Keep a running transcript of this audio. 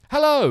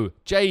Hello,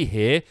 Jay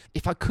here.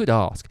 If I could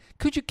ask,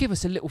 could you give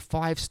us a little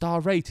 5-star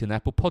rating on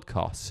Apple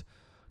Podcasts?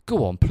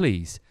 Go on,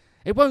 please.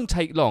 It won't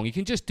take long. You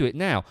can just do it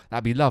now.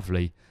 That'd be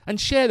lovely. And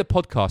share the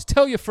podcast.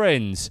 Tell your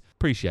friends.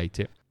 Appreciate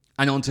it.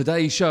 And on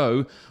today's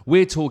show,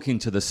 we're talking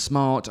to the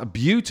smart,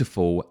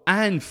 beautiful,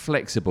 and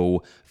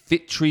flexible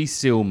Fitri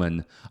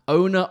Silman,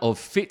 owner of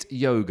Fit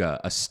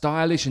Yoga, a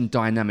stylish and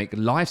dynamic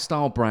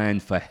lifestyle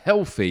brand for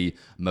healthy,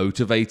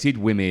 motivated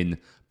women.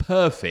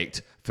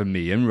 Perfect for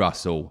me and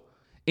Russell.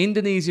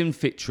 Indonesian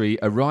Fitri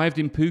arrived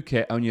in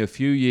Phuket only a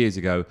few years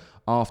ago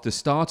after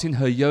starting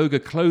her yoga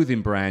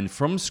clothing brand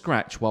from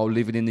scratch while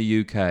living in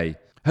the UK.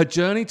 Her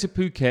journey to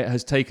Phuket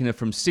has taken her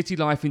from city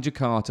life in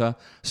Jakarta,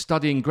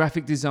 studying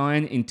graphic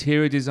design,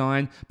 interior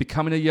design,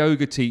 becoming a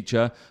yoga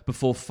teacher,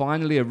 before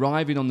finally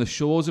arriving on the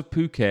shores of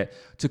Phuket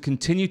to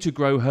continue to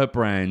grow her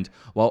brand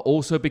while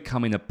also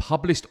becoming a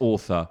published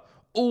author.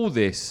 All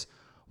this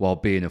while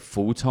being a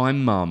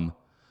full-time mum.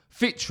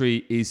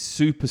 Fitri is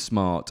super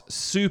smart,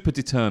 super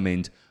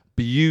determined,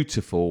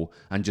 beautiful,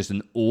 and just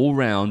an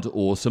all-round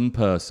awesome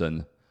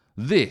person.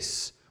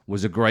 This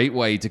was a great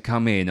way to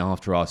come in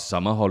after our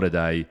summer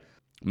holiday.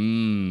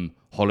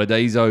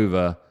 Holiday's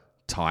over.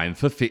 Time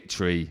for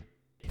Fitri.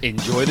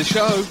 Enjoy the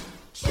show.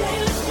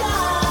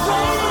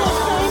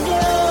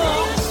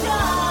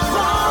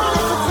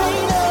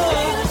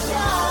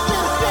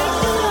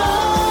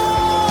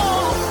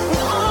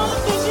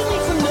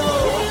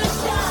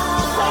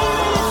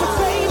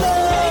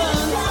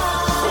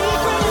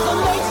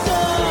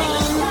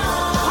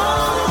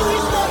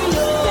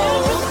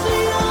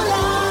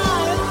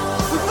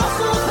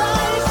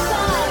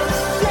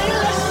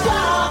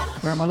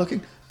 Where am I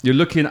looking? You're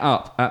looking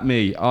up at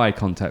me. Eye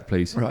contact,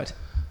 please. Right.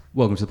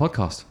 Welcome to the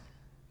podcast.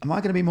 Am I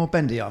going to be more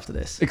bendy after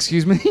this?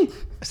 Excuse me?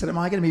 I said, am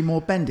I going to be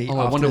more bendy after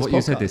this I wonder what podcast?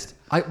 you said this.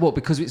 What,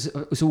 because it's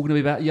all going to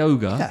be about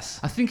yoga? Yes.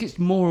 I think it's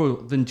more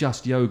than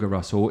just yoga,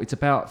 Russell. It's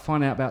about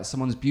finding out about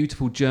someone's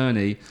beautiful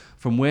journey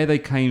from where they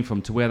came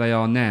from to where they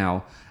are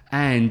now,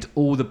 and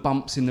all the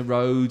bumps in the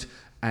road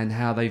and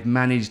how they've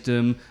managed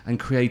them and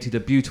created a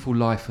beautiful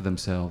life for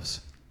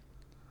themselves.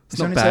 It's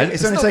not bad.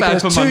 It's only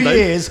taken us 2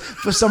 years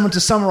for someone to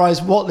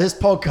summarise what this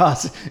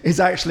podcast is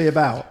actually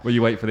about. Well,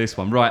 you wait for this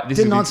one. Right. This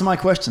Didn't answer my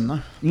question, though.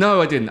 No,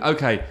 I didn't.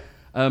 Okay.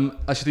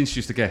 I should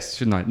introduce the guest,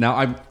 shouldn't I?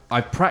 Now,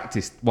 I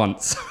practiced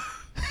once.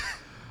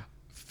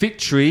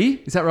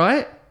 Fitri, is that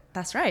right?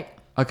 That's right.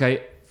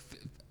 Okay.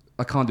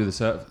 I can't do the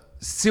surf.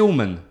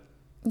 Silman.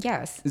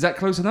 Yes. Is that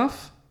close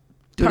enough?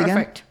 Do it again.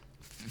 Perfect.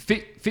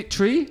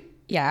 Fitri?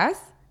 Yes.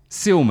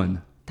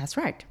 Silman. That's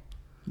right.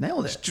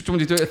 Nailed it. Do you want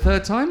me to do it a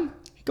third time?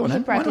 Go on You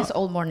then. Why practice not?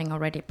 all morning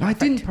already. I Perfect.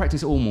 didn't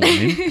practice all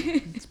morning.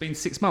 It's been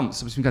 6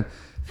 months. I've just been going,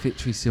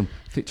 Fitri Silman,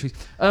 Fitri.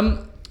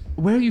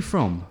 Where are you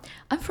from?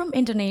 I'm from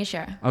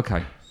Indonesia.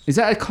 Okay. Is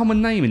that a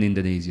common name in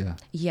Indonesia?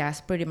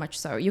 Yes, pretty much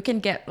so. You can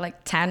get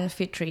like 10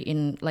 Fitri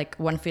in like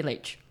one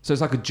village. So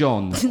it's like a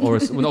John, or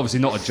well, obviously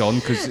not a John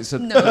because it's a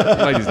No.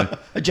 lady's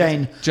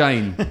name.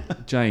 Jane.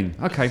 Jane.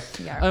 Okay.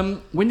 Yeah.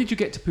 When did you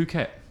get to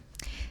Phuket?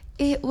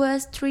 It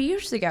was 3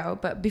 years ago,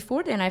 but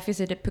before then I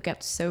visited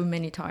Phuket so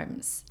many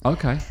times.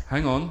 Okay.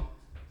 Hang on.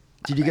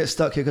 Did you get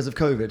stuck here because of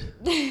COVID?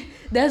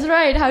 That's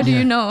right. How do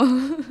you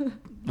know?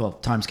 Well,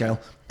 timescale.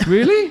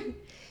 Really?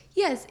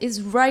 Yes, it's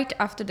right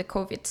after the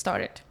COVID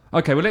started.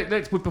 Okay. Well,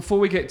 let's before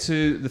we get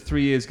to the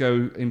 3 years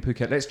ago in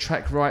Phuket, let's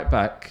track right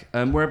back.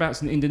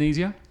 Whereabouts in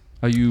Indonesia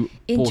are you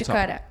In brought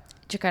Jakarta. up?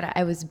 Jakarta.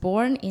 I was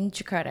born in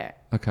Jakarta.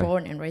 Okay.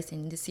 Born and raised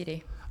in the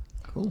city.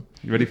 Cool.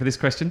 You ready for this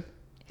question?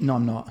 No,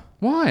 I'm not.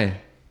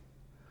 Why?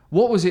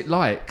 What was it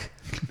like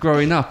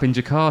growing up in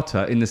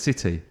Jakarta in the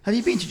city? Have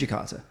you been to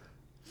Jakarta?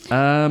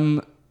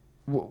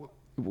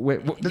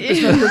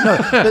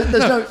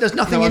 There's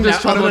nothing No, I'm in there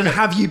just trying to other than work out-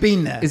 have you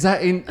been there? Is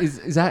that in?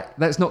 Is that?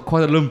 That's not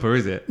Kuala Lumpur,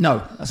 is it? No,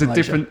 that's It's a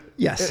Malaysia. different.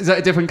 Yes. Is that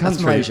a different That's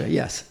country? Malaysia,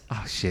 yes.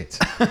 Oh shit.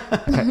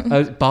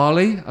 Okay.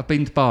 Bali. I've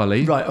been to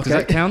Bali. Right, Does okay.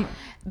 that count?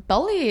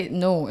 Bali,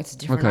 no, it's a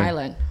different Okay.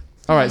 island.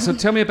 All right. So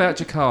tell me about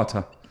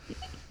Jakarta.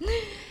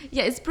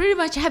 Yeah, it's pretty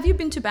much. Have you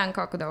been to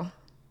Bangkok though?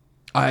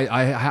 I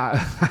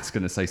was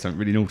going to say something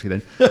really naughty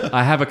then.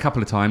 I have a couple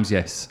of times.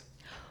 Yes.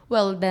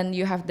 Well, then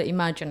you have the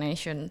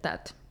imagination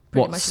that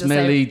pretty What? much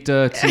Smelly,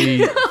 the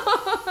dirty,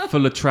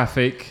 full of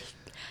traffic. same.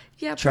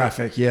 Yeah,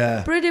 Traffic,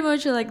 yeah. pretty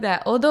much like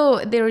that.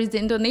 Although there is the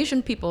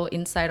Indonesian people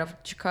inside of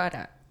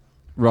Jakarta.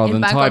 Rather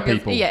In than Thai Bangkok is-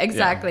 people. Yeah,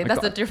 exactly. I That's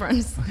got- the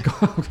difference.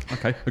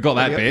 Okay, I got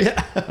that bit.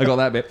 I got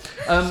that bit.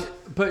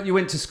 But you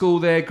went to school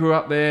there, grew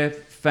up there.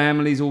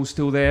 Families all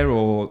still there,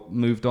 or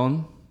moved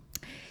on?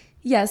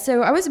 Yeah,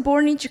 so I was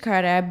born in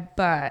Jakarta,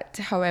 but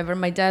however,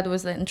 my dad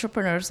was an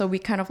entrepreneur, so we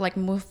kind of like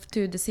moved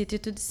to the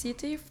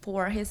city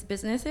for his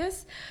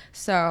businesses.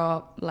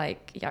 So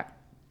like, yeah.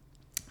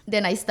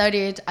 Then I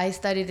studied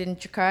in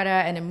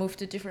Jakarta and I moved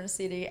to different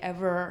city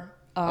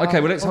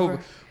Okay, well let's hold.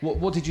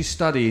 What did you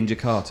study in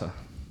Jakarta?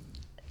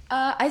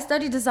 I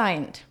studied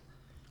design.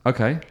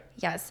 Okay.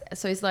 Yes,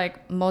 so it's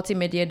like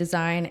multimedia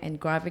design and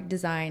graphic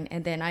design,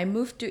 and then I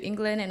moved to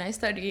England and I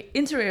studied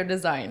interior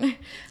design.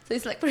 So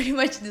it's like pretty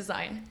much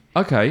design.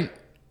 Okay.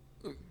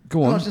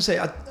 Go I on. was going to say,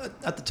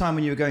 at the time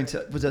when you were going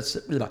to,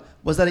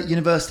 was that at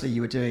university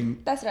you were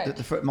doing That's right.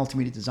 the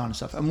multimedia design and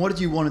stuff? And what did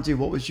you want to do?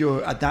 What was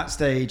your, at that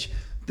stage,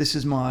 this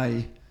is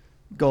my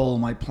goal,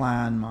 my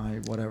plan, my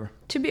whatever?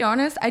 To be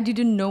honest, I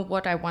didn't know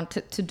what I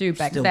wanted to do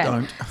back Still then.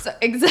 don't. So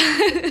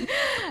exactly.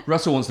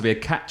 Russell wants to be a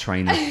cat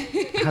trainer.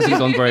 Hasn't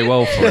gone very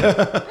well for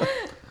him.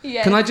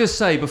 Yeah. Can I just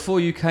say, before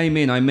you came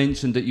in, I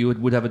mentioned that you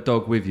would have a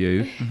dog with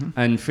you,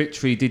 and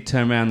Fitri did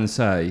turn around and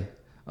say,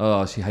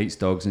 "Oh, she hates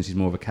dogs and she's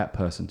more of a cat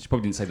person." She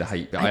probably didn't say the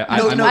hate, but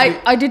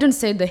I didn't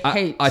say the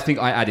hate. I think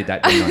I added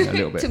that, didn't I, a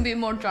little to bit. be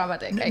more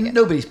dramatic. I guess.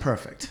 Nobody's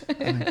perfect.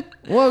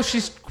 Well,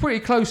 she's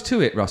pretty close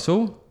to it,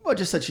 Russell. Well, I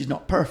just said she's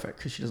not perfect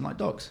because she doesn't like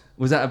dogs.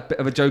 Was that a bit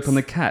of a joke on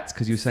the cats?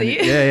 Because you were saying,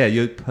 See? yeah,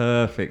 you're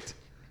perfect.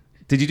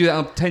 Did you do that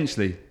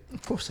intentionally?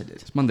 Of course I did.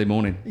 It's Monday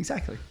morning.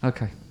 Exactly.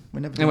 Okay. We're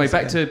never doing Anyway,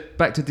 this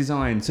back to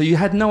design. So you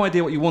had no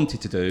idea what you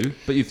wanted to do,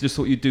 but you just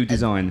thought you'd do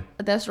design.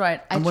 That's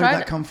right. And where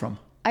did that come from?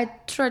 I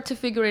tried to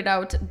figure it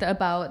out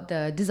about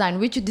the design.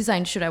 Which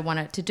design should I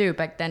want to do?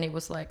 Back then it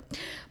was like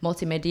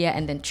multimedia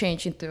and then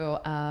change into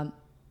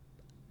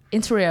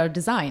interior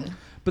design.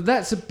 But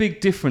that's a big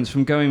difference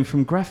from going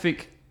from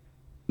graphic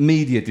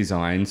media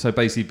design, so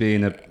basically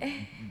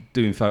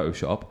doing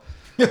Photoshop,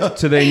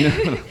 to then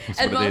that's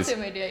And what it is.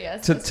 multimedia,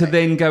 yes. To that's right.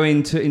 then go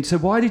into. So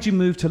why did you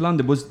move to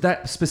London? Was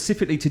that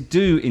specifically to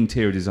do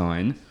interior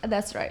design?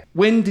 That's right.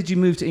 When did you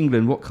move to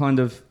England? What kind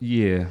of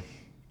year?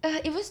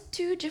 It was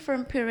 2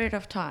 different period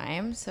of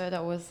time. So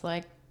that was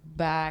like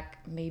back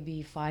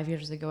maybe 5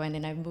 years ago, and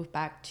then I moved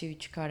back to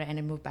Jakarta and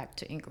I moved back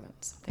to England.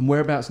 So And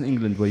whereabouts in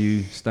England were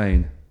you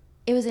staying?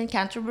 it was in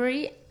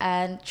Canterbury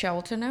and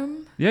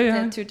Cheltenham. Yeah.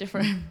 They're 2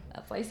 different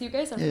places. You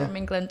guys are from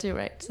England too,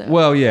 right? So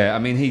Well, yeah. I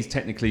mean, he's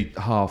technically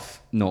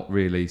half, not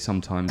really.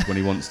 Sometimes when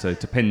he wants to,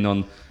 depending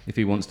on if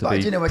he wants to But I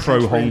be do know where pro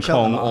Canterbury Hong and Kong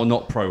Cheltenham are. or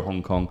not pro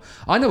Hong Kong.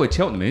 I know where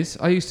Cheltenham is.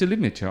 I used to live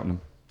near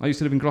Cheltenham. I used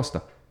to live in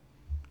Gloucester,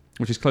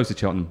 which is close to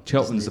Cheltenham.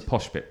 Cheltenham's the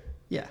posh bit.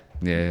 Yeah.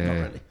 Yeah. Not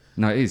really.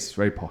 No, it is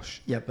very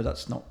posh. Yeah, but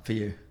that's not for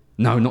you.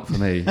 No, not for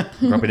me.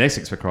 Grew up in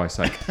Essex, for Christ's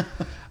sake.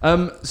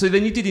 So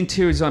then you did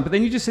interior design, but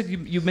then you just said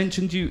you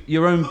mentioned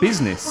your own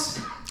business.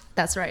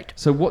 that's right.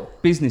 So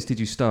what business did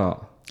you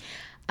start?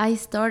 I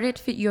started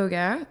Fit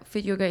Yoga.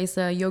 Fit Yoga is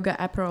a yoga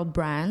apparel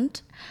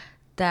brand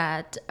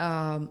that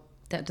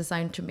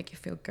designed to make you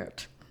feel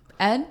good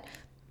and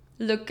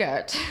look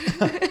good.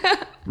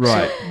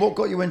 Right. So what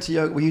got you into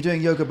yoga? Were you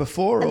doing yoga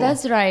before? Or?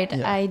 That's right.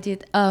 Yeah. I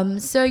did.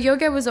 So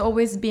yoga was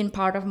always been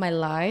part of my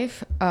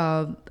life.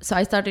 So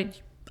I started.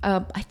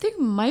 I think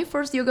my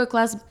first yoga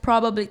class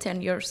probably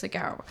 10 years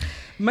ago.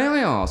 May I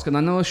ask, and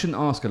I know I shouldn't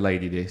ask a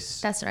lady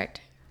this, That's right.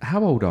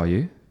 how old are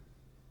you?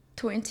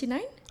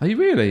 29. Are you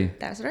really?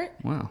 That's right.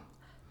 Wow.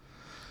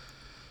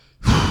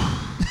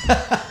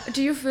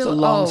 Do you feel It's a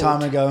long old?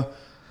 time ago.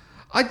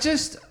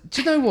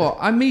 Do you know what?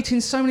 I'm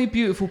meeting so many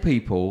beautiful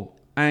people,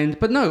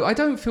 but no, I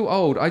don't feel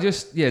old. I do.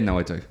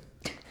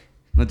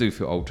 I do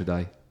feel old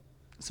today.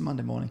 It's a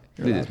Monday morning.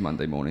 You're It allowed. is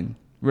Monday morning.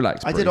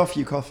 Relax. I Brie. did offer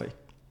you coffee.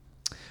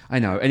 I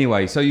know.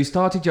 Anyway, so you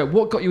started yoga.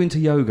 What got you into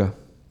yoga?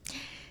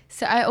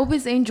 So I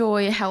always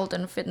enjoy health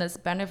and fitness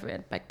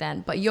benefit back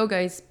then, but yoga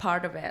is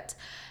part of it.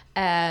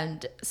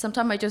 And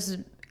sometimes I just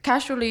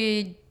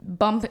casually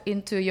bump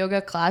into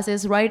yoga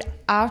classes right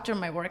after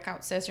my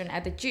workout session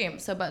at the gym.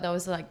 So, but that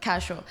was like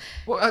casual.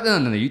 Well,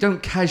 no. You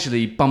don't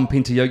casually bump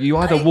into yoga. You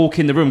either walk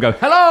in the room and go,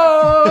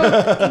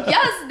 hello!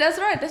 Yes, that's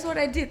right. That's what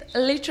I did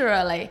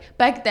literally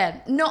back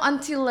then. No,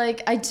 until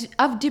like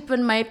I've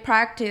deepened my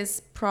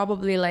practice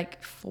probably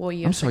like 4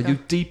 years I'm sorry, ago. you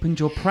deepened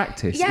your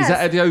practice. Yes. Is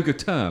that a yoga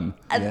term?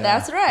 Yeah.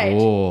 That's right.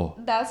 Oh.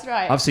 That's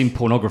right. I've seen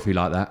pornography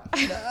like that.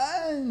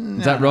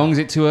 Is that wrong? Is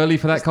it too early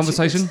for that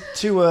conversation?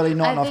 It's too early,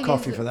 not I enough think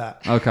coffee it's- for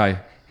that. Okay.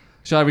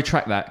 Shall I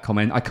retract that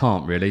comment? I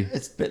can't really.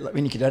 It's a bit like, I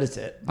mean, you could edit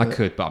it. I but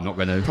could, but I'm not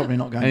going to. Probably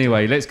not going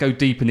Anyway, let's go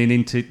deepening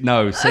into...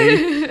 No,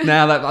 see?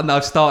 Now that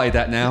I've started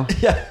that now.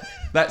 Yeah.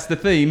 That's the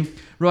theme.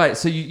 Right,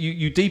 so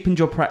you deepened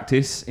your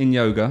practice in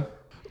yoga.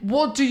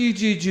 What do you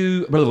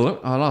do?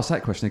 I'll ask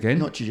that question again.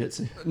 Not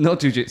jiu-jitsu.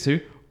 Not jiu-jitsu.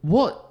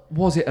 What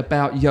was it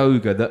about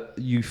yoga that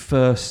you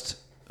first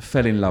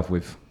fell in love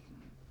with?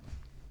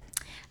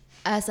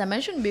 As I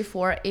mentioned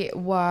before, it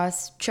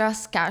was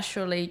just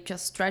casually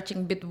just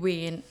stretching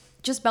between,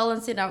 just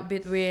balancing out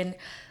between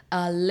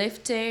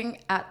lifting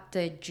at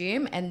the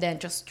gym and then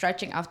just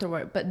stretching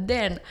afterward. But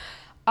then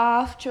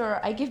after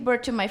I give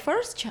birth to my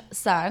first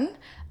son,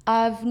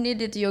 I've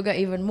needed yoga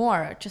even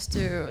more just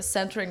to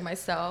centering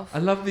myself. I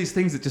love these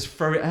things that just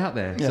throw it out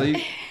there. Yeah. So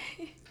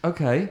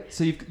okay,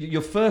 so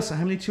your first,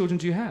 how many children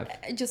do you have?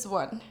 Just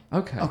one.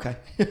 Okay. Okay.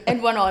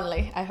 And one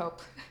only, I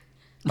hope.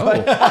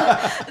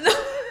 Oh.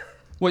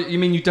 Well, you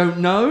mean you don't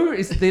know?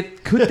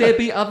 Could there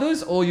be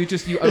others, or you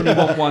only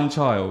want one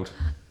child?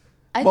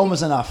 I One think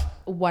was enough.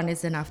 one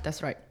is enough,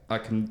 that's right.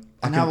 And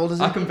how old is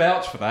he? I can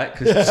vouch for that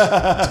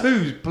because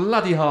two's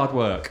bloody hard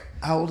work.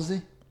 How old is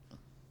he?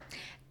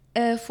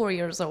 4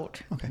 years old.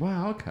 Okay.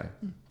 Wow. Okay.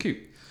 Cute.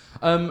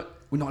 We're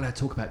not allowed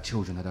to talk about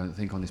children, I don't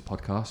think, on this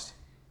podcast.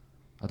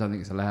 I don't think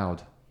it's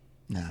allowed.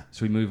 Nah.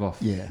 Should we move off?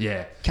 Yeah.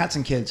 Yeah. Cats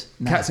and kids.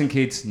 Nah. Cats and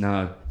kids,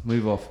 no.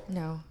 Move off.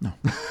 No.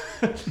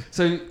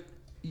 So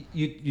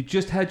you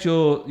just had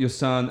your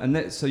son,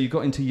 and so you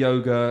got into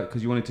yoga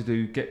because you wanted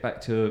to get back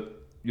to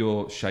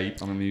your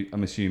shape.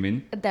 I'm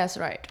assuming. That's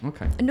right.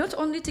 Okay. Not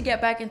only to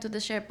get back into the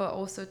shape, but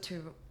also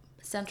to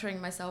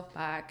centering myself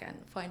back and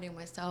finding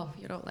myself,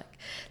 like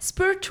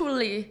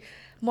spiritually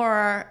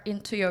more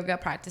into yoga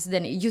practice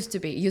than it used to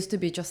be. It used to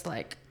be just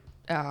like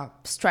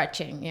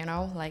stretching,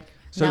 like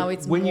so now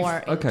it's when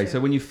more. Okay, so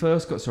when you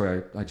first got,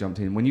 sorry, I jumped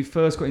in. When you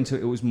first got into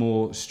it, it was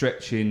more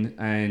stretching,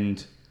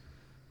 and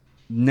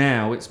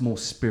now it's more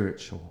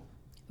spiritual.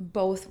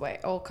 Both way,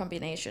 all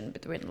combination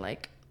between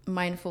like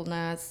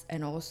mindfulness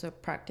and also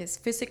practice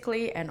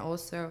physically and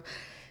also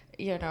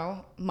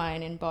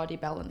mind and body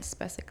balance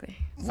basically.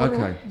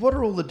 What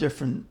are all the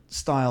different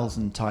styles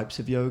and types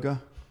of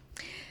yoga?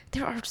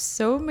 There are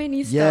so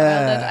many styles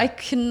that I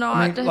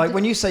cannot. Like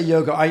when you say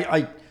yoga,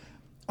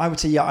 I would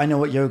say, yeah, I know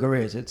what yoga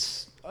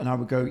is. I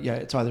would go, yeah,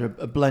 it's either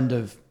a blend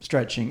of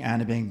stretching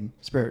and it being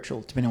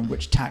spiritual, depending on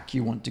which tack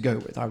you want to go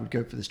with. I would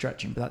go for the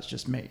stretching, but that's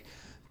just me.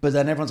 But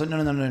then everyone's like,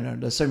 no.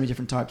 There's so many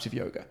different types of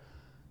yoga.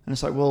 And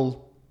it's like,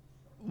 well,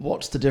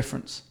 what's the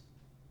difference?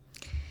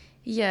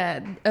 Yeah,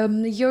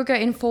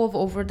 yoga evolved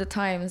over the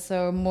time.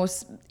 So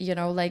most,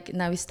 like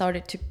now we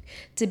started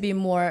to be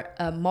more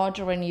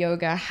modern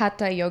yoga.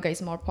 Hatha yoga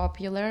is more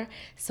popular.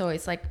 So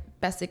it's like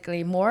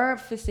basically more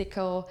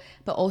physical,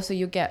 but also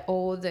you get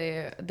all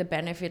the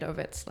benefit of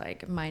its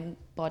like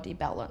mind-body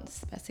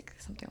balance, basically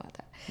something like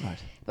that. Right.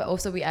 But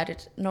also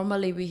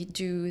normally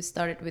we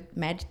started with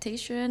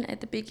meditation at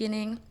the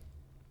beginning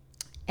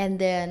and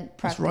then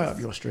practice. That's right up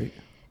your street.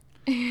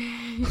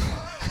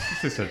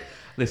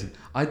 Listen,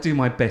 I do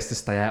my best to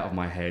stay out of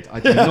my head. I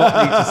do not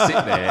need to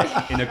sit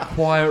there in a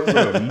quiet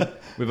room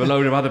with a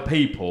load of other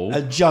people.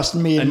 Just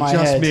me in my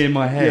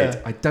head.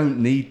 Yeah. I don't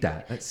need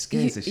that. That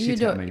scares the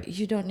shit out of me.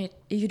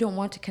 You don't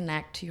want to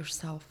connect to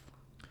yourself.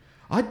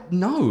 I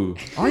know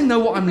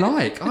what I'm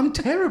like. I'm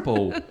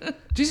terrible.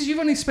 Jesus, you've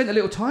only spent a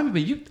little time with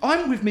me.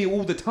 I'm with me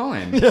all the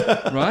time,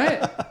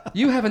 right?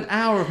 You have an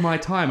hour of my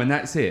time and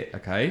that's it,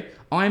 okay?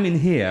 I'm in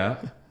here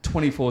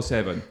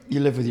 24/7. You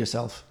live with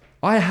yourself.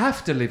 I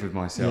have to live with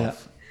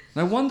myself.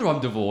 Yeah. No wonder I'm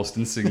divorced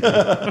and single.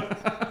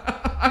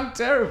 I'm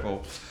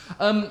terrible.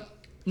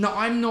 No,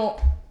 I'm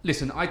not.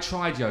 Listen, I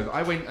tried yoga.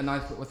 I went and I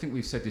think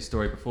we've said this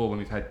story before when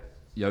we've had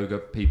yoga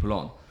people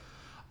on.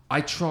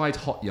 I tried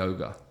hot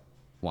yoga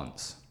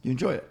once. You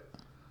enjoy it?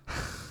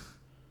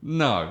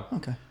 No.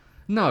 Okay.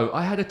 No,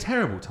 I had a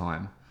terrible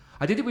time.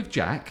 I did it with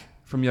Jack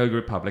from Yoga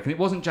Republic, and it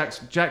wasn't Jack's.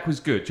 Jack was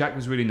good. Jack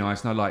was really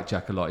nice, and I like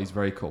Jack a lot. He's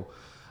very cool.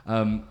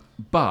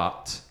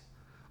 But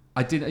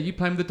I didn't. Are you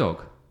playing with the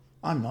dog?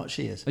 I'm not.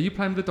 She is. Are you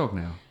playing with the dog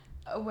now?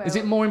 Well, is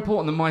it more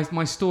important than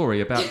my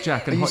story about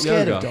Jack and Are you hot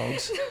scared yoga? of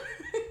dogs?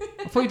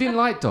 I thought you didn't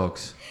like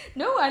dogs.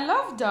 No, I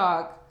love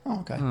dog.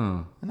 Oh, okay.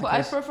 Oh. But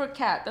I prefer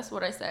cat. That's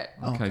what I said.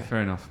 Okay,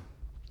 fair enough.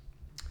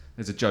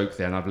 There's a joke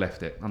there, and I've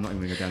left it. I'm not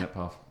even going to go down that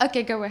path.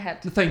 Okay, go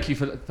ahead. Thank you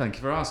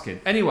for asking.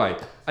 Anyway,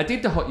 I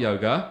did the hot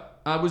yoga.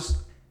 I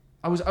was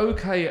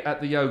okay at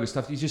the yoga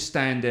stuff. You just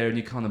stand there and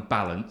you kind of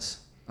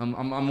balance.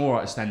 I'm all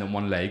right to stand on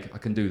one leg. I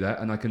can do that,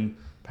 and I can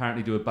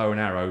apparently do a bow and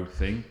arrow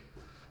thing.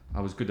 I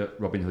was good at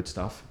Robin Hood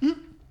stuff.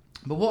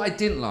 But what I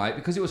didn't like,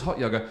 because it was hot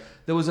yoga,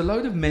 there was a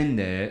load of men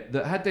there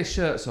that had their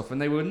shirts off, and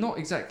they were not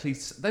exactly.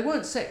 They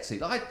weren't sexy.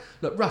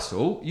 Look,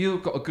 Russell,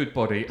 you've got a good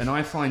body, and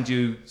I find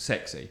you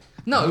sexy.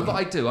 No, but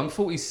I do. I'm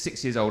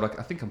 46 years old.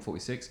 I think I'm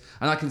 46,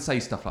 and I can say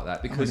stuff like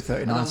that because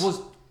and I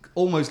was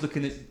almost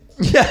looking at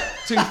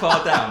too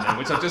far down then,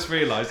 which I've just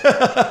realised.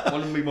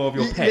 Want to be more of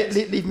your pet.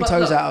 Leave my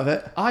toes out of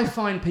it. I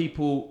find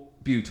people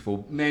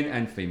beautiful, men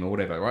and female,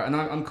 whatever, right? And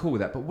I'm cool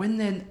with that. But when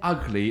they're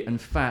ugly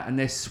and fat and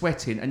they're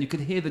sweating and you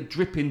can hear the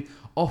dripping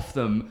off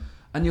them,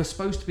 and you're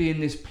supposed to be in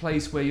this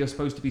place where you're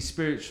supposed to be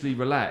spiritually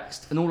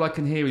relaxed, and all I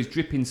can hear is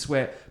dripping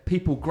sweat,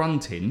 people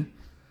grunting,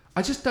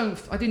 I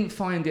didn't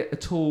find it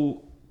at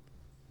all,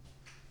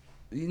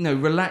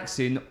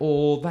 relaxing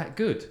or that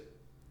good.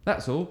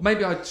 That's all.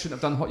 Maybe I shouldn't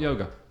have done hot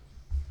yoga.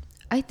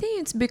 I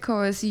think it's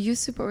because you're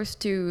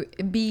supposed to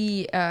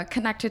be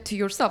connected to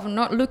yourself,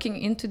 not looking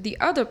into the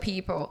other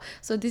people.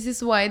 So this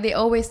is why they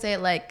always say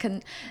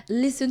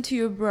listen to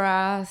your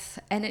breath.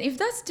 And if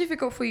that's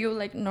difficult for you,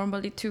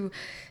 normally to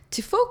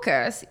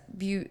focus,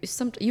 you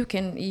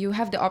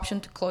have the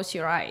option to close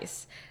your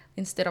eyes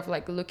instead of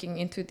looking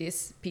into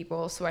these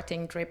people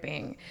sweating,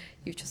 dripping.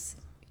 You just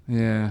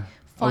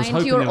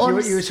find your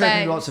own space. You were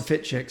hoping lots of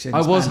fit chicks.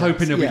 I was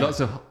hoping there'd be lots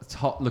of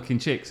hot-looking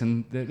chicks,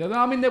 and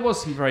there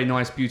was some very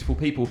nice, beautiful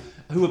people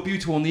who were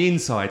beautiful on the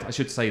inside. I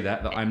should say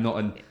that I'm not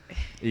an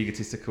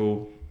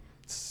egotistical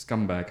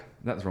scumbag.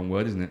 That's the wrong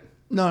word, isn't it?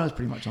 No, that's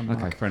pretty much on the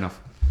mark. Okay, fair enough.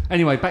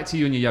 Anyway, back to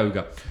you and your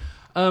yoga.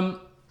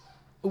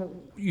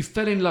 You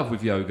fell in love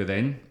with yoga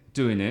then,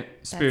 doing it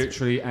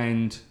spiritually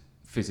and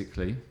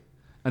physically,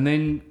 and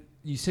then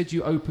you said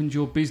you opened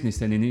your business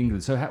then in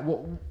England. So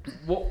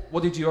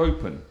what did you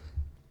open?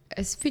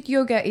 As Fit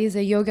Yoga is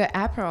a yoga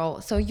apparel.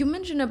 So you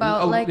mentioned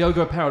about like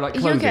yoga apparel, like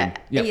clothing. yoga.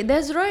 Yep.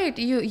 That's right.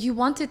 You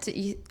wanted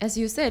to, as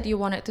you said, you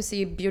wanted to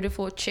see a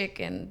beautiful chick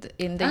in the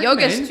And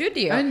yoga men,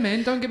 studio. And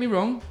men, don't get me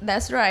wrong.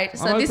 That's right.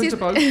 So I'm this open is to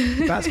both.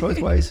 That's both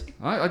ways.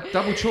 I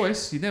double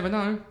choice. You never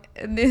know.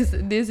 this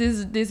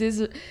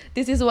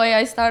is why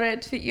I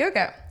started Fit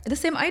Yoga. The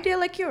same idea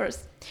like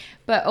yours.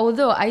 But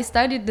although I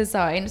studied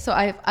design, so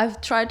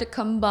I've tried to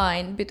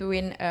combine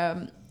between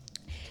I've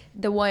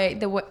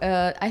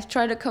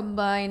tried to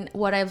combine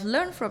what I've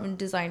learned from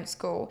design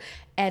school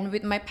and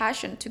with my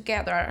passion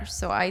together.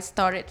 So I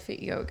started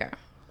Fit Yoga.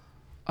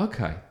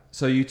 Okay.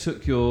 So you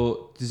took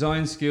your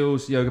design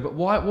skills, yoga, but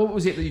why? What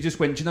was it that you just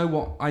went, do you know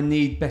what? I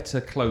need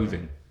better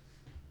clothing.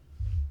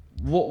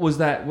 What was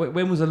that?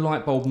 When was a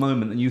light bulb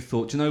moment and you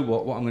thought, do you know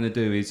what? What I'm going to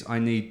do is I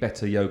need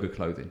better yoga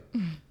clothing.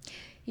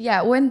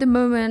 Yeah, when the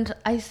moment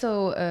I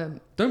saw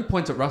Don't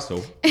point at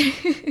Russell.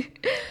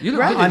 You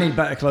look I need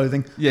better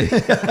clothing.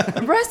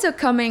 Yeah. Russell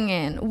coming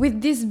in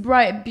with this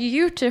bright,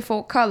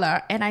 beautiful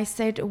color, and I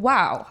said,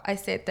 "Wow!" I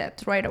said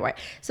that right away.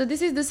 So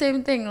this is the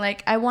same thing.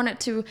 Like I wanted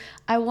to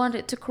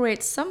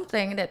create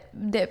something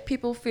that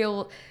people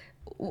feel,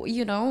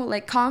 you know,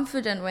 like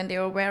confident when they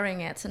are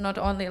wearing it. So not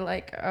only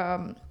like,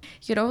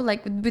 you know,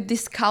 like with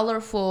this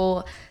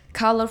colorful,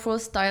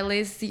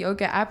 stylish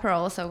yoga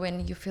apparel. So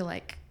when you feel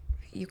like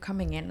you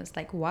coming in, it's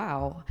like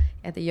wow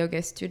at the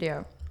yoga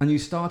studio. And you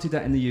started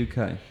that in the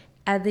UK?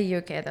 At the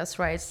UK, that's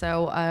right.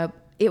 So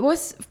it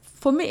was,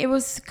 for me, it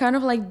was kind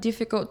of like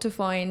difficult to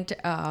find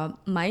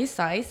my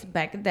size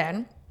back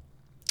then.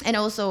 And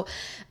also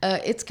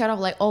it's kind of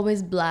like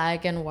always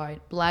black and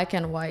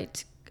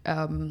white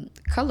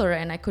color,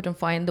 and I couldn't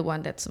find the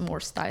one that's more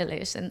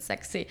stylish and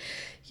sexy,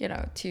 you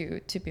know,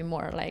 to be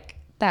more like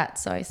that.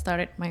 So I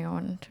started my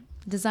own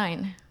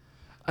design.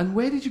 And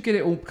where did you get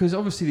it all? Because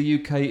obviously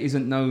the UK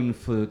isn't known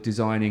for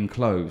designing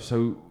clothes.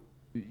 So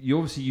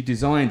you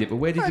designed it, but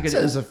where did you get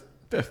it all?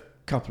 There's a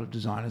couple of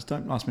designers.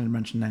 Don't ask me to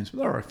mention names, but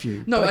there are a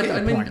few. No, But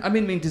I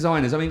mean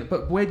designers. I mean,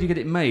 but where do you get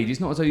it made? It's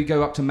not as though you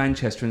go up to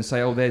Manchester and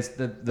say, "Oh, there's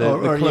the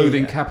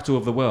clothing capital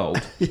of the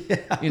world."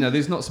 You know,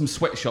 there's not some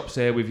sweatshops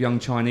there with young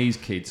Chinese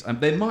kids.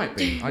 And there might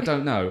be. I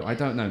don't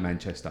know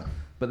Manchester,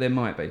 but there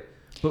might be.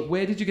 But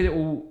where did you get it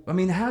all? I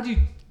mean, how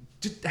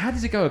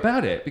does it go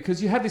about it?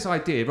 Because you had this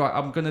idea, right?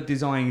 I'm going to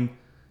design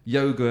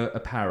yoga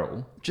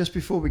apparel. Just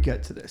before we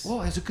get to this. Well,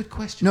 that's a good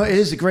question. No, it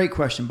is a great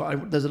question,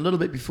 but there's a little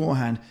bit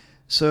beforehand.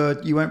 So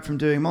you went from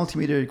doing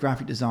multimedia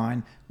graphic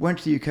design, went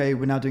to the UK,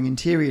 we're now doing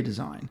interior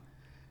design.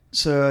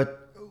 So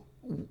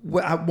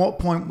at what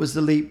point was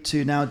the leap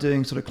to now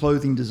doing sort of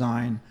clothing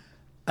design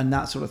and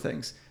that sort of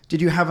things?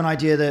 Did you have an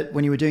idea that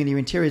when you were doing the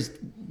interiors,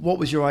 what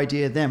was your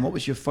idea then? What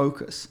was your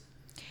focus?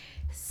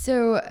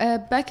 So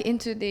back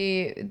into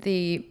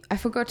the I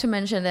forgot to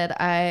mention that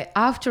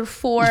You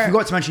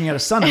forgot to mention you had a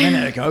son a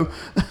minute ago.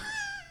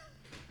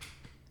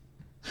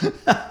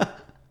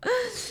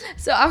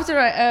 So after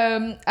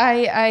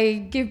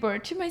I gave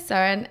birth to my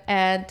son,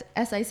 and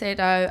as I said,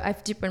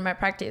 I've deepened my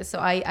practice. So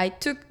I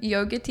took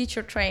yoga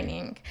teacher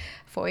training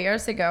 4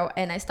 years ago,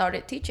 and I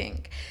started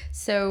teaching.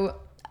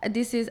 So I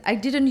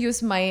didn't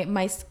use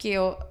my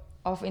skill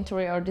of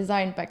interior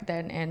design back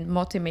then and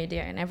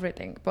multimedia and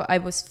everything, but I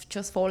was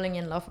just falling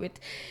in love with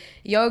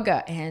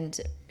yoga and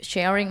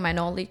sharing my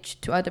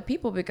knowledge to other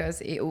people because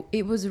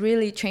it was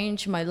really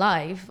changed my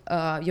life,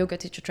 yoga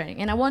teacher training,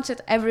 and I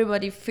wanted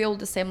everybody feel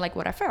the same like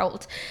what I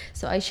felt.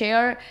 So I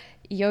share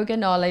yoga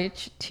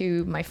knowledge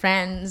to my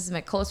friends,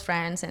 my close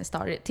friends, and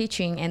started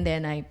teaching. And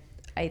then I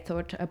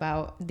thought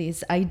about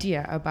this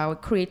idea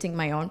about creating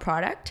my own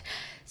product,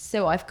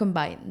 so I've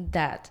combined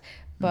that.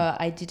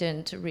 But I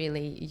didn't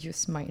really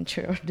use my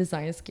interior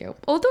design skill.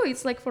 Although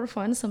it's like for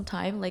fun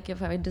sometime, like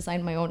if I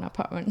design my own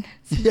apartment.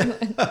 Yeah,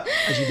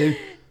 as you do.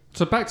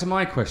 So back to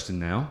my question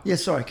now. Yeah,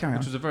 sorry, carry on.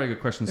 Which was a very good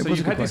question. It So was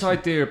you a good had this question.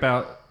 idea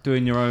about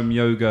doing your own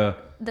yoga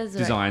That's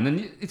design.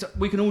 And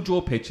we can all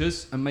draw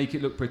pictures and make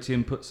it look pretty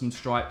and put some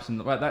stripes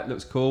and right, that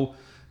looks cool.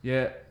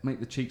 Yeah, make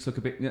the cheeks look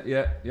a bit,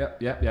 yeah.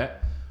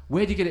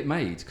 Where do you get it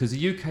made? Because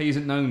the UK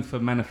isn't known for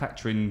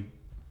manufacturing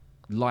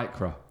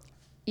lycra.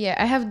 Yeah,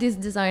 I have this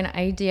design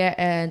idea,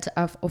 and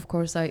of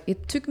course,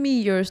 it took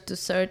me years to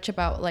search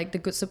about like the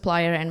good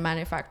supplier and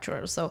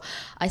manufacturer. So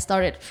I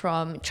started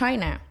from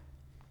China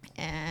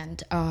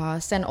and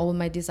sent all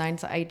my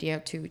designs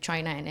idea to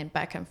China and then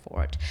back and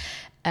forth.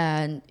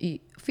 And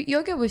Fit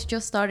Yoga was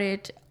just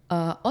started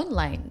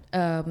online.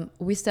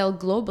 We sell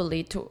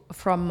globally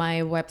from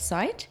my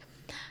website,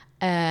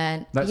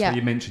 and That's where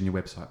you mention your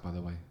website, by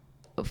the way.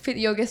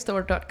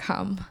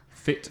 fityogastore.com.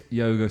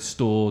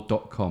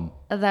 fityogastore.com.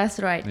 That's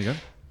right. There you go.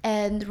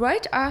 And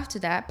right after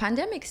that,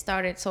 pandemic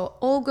started, so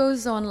all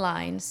goes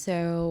online.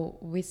 So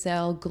we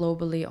sell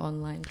globally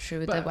online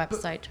through the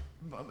website.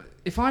 But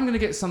if I'm going to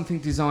get something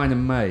designed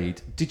and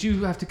made, did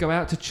you have to go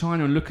out to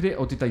China and look at it,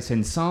 or did they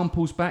send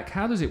samples back?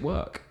 How does it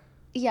work?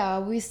 Yeah,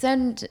 we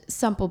send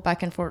sample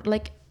back and forth.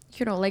 Like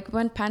you know, like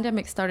when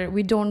pandemic started,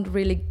 we don't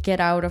really get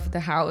out of the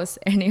house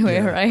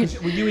anywhere, Yeah. right?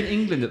 'Cause were you in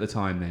England at the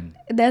time then?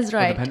 That's Or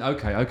right.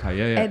 Okay,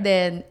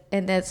 yeah.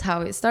 And that's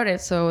how it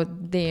started. So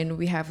then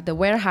we have the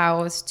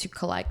warehouse to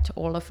collect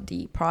all of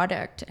the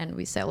product and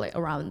we sell it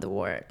around the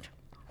world.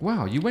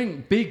 Wow, you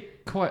went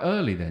big quite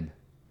early then.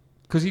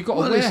 Because you've got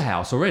Well, a it's-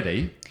 warehouse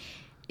already.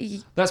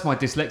 That's my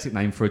dyslexic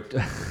name for a...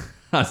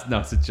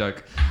 that's a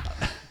joke.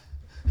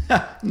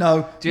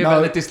 No. Do you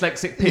have a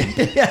dyslexic pimp?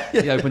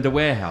 He opened a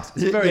warehouse.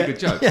 It's a very Yeah. good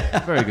joke.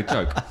 Very good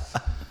joke.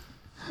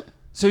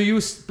 So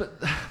but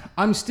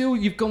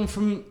you've gone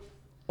from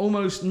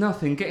almost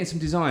nothing, getting some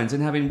designs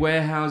and having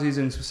warehouses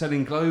and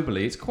selling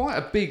globally. It's quite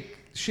a big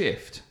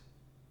shift.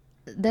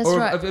 That's Or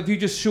right. have you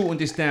just shortened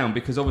this down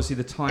because obviously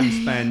the time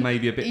span may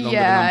be a bit longer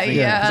Yeah, than I'm thinking?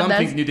 yeah, Because I'm that's-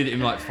 thinking you did it in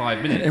like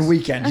 5 minutes. In a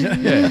weekend.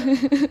 Yeah.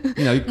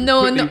 You know,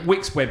 No, quickly, no.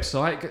 Wix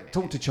website,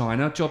 talk to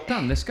China, job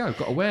done, let's go.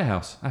 Got a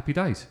warehouse. Happy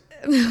days.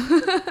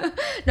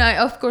 No,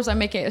 of course I'm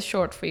making it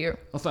short for you.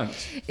 Oh,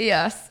 thanks.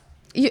 Yes.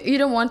 You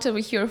don't want to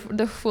hear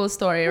the full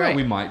story, Well, right?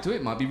 we might do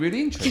it. Might be really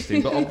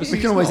interesting, but obviously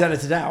We can it's always not.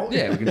 edit it out.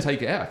 Yeah, we can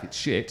take it out if it's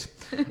shit.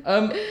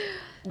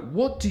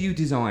 What do you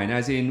design?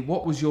 As in,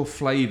 what was your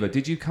flavour?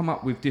 Did you come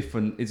up with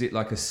different? Is it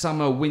like a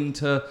summer,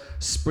 winter,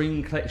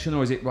 spring collection,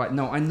 or is it right?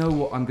 No, I know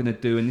what I'm going to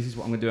do, and this is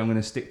what I'm going to do. I'm going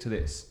to stick to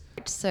this.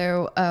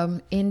 So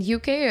in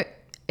UK,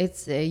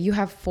 it's you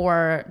have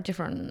 4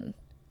 different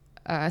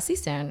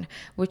season,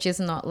 which is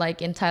not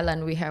like in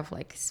Thailand we have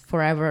like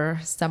forever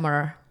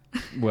summer.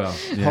 Well,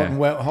 Hot yeah. and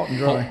wet, hot and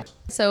dry.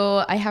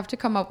 So I have to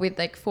come up with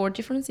like 4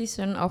 different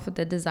season of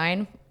the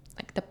design,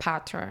 like the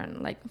pattern.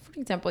 Like for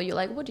example,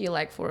 what do you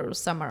like for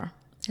summer?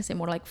 I say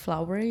more like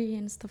flowery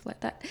and stuff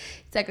like that.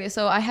 Exactly.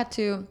 So I had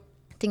to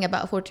think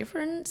about 4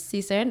 different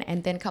season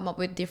and then come up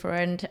with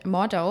different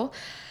model.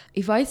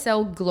 If I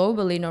sell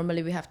globally,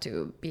 normally we have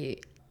to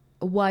be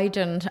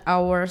widened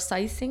our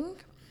sizing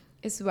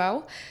as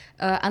well.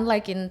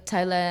 Unlike in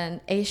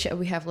Thailand, Asia,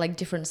 we have like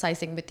different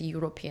sizing with the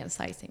European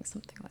sizing,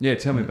 something like Yeah,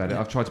 tell me about it.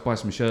 I've tried to buy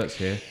some shirts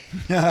here.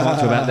 Got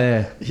to about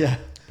there. Yeah.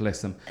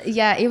 Bless them. that.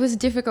 Yeah, it was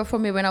difficult for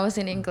me when I was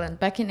in England.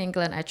 Back in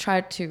England, I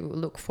tried to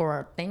look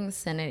for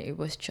things and it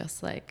was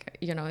just like,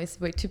 it's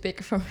way too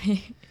big for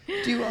me.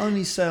 Do you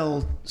only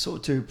sell sort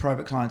of to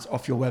private clients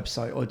off your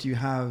website, or do you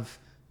have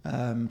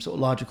sort of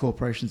larger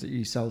corporations that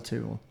you sell to,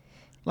 or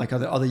like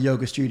other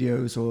yoga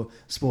studios or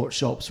sports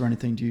shops or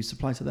anything? Do you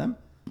supply to them?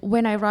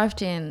 When I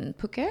arrived in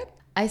Phuket,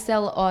 I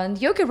sell on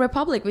Yoga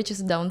Republic, which is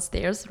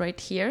downstairs right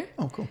here.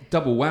 Oh, cool.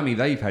 Double whammy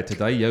they've had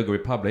today, Yoga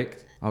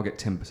Republic. I'll get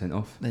 10%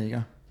 off. There you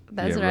go.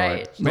 That's Yeah,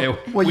 right. Well,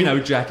 Well, we you- know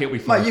Jack, it'll be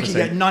 5%. Mate, you can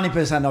get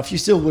 90% off. You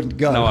still wouldn't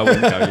go. No, I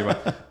wouldn't go. You're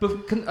right.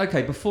 But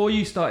okay, before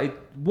you started,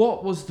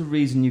 what was the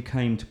reason you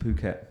came to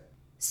Phuket?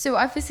 So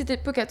I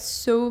visited Phuket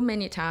so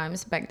many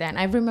times back then.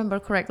 I remember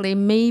correctly,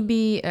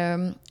 maybe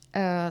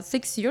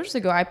 6 years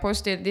ago, I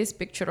posted this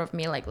picture of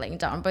me like laying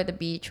down by the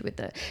beach with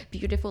a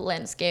beautiful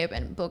landscape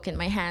and book in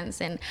my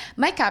hands. And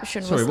my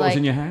caption Sorry, was what like was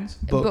in your hands?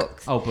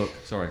 book. Oh, book.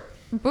 Sorry.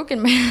 Book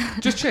in my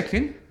hand. Just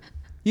checking.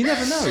 You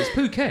never know. It's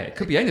Phuket. It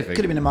could be anything.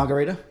 Could have been a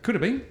margarita. Could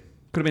have been.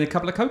 Could have been a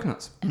couple of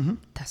coconuts.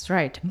 That's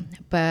right.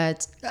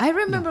 But I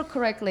remember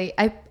correctly,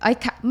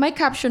 my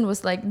caption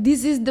was like,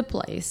 this is the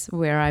place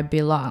where I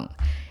belong.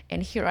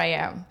 And here I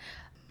am,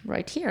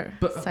 right here.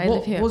 But So I live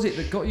what here. was it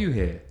that got you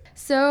here?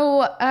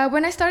 So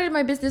when I started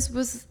my business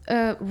was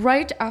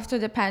right after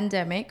the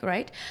pandemic,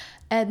 right?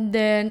 And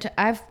then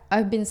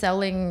I've been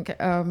selling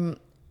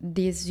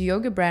this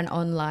yoga brand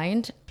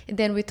online. And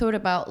then we thought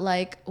about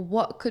like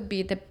what could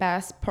be the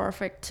best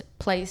perfect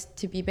place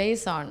to be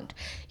based on,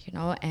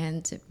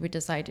 and we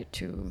decided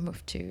to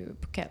move to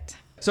Phuket.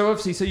 So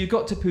obviously, so you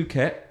got to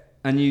Phuket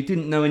and you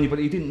didn't know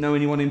anybody, you didn't know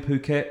anyone in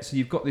Phuket. So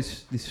you've got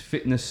this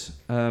fitness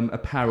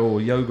apparel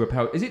or yoga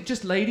apparel. Is it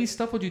just ladies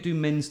stuff or do you do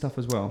men's stuff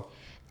as well?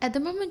 At the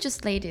moment,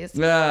 just ladies.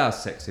 Ah,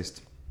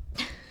 sexist.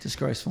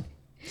 Disgraceful.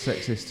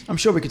 Sexist. I'm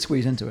sure we could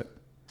squeeze into it.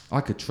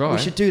 I could try. We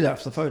should do that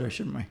for the photo,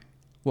 shouldn't we?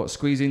 What,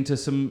 squeeze into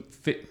some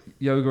fit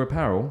yoga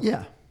apparel?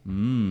 Yeah.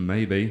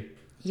 Maybe.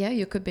 Yeah,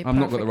 you could be I've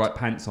not got the perfect. right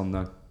pants on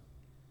though.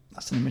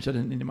 That's an image I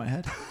didn't need in my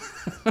head.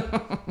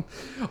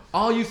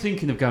 Are you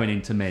thinking of going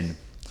into men?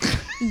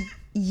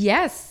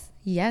 Yes,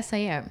 I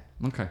am.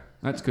 Okay,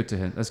 that's good to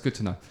hear. That's good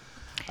to know.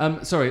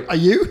 Sorry, Are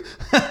you?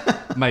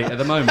 mate. At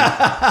the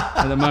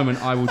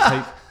moment,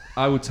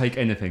 I will take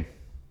anything.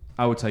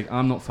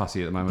 I'm not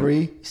fussy at the moment.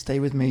 Bree, stay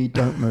with me.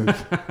 Don't move.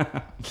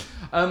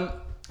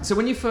 So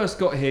when you first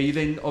got here, you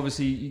then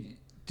obviously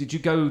did you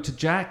go to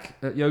Jack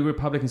at Yoga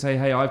Republic and say,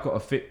 "Hey, I've got a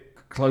fit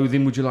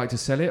clothing. Would you like to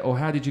sell it?" Or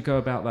how did you go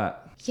about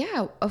that?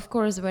 Yeah, of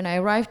course. When I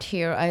arrived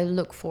here, I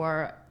looked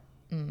for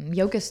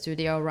yoga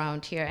studio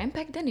around here, and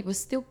back then it was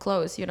still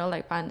closed,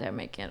 like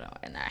pandemic, and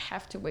I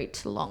have to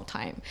wait a long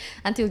time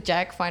until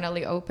Jack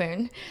finally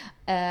opened,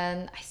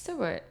 and I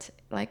saw it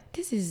like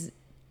this is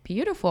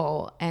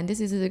beautiful, and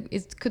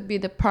it could be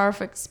the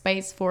perfect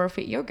space for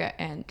fit yoga,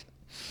 and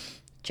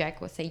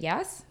Jack would say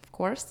yes, of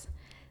course.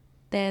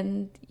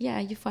 Then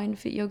you find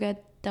fit yoga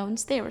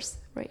downstairs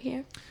right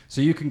here. So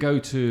you can go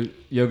to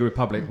Yoga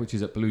Republic, which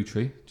is at Blue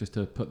Tree, just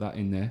to put that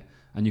in there.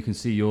 and you can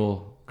see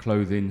your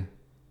clothing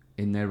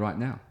in there right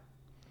now.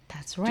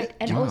 That's right.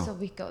 And Wow. also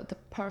we got the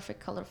perfect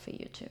color for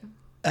you too.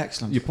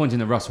 Excellent. You're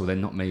pointing at Russell, then,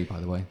 not me, by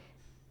the way.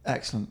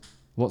 Excellent.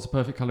 What's the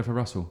perfect colour for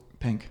Russell?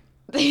 Pink.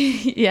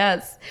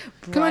 Yes.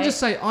 Can I just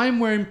say, I'm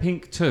wearing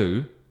pink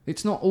too.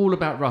 It's not all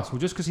about Russell,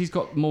 just because he's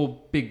got more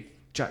big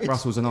Jack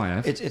Russells than I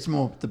have. It's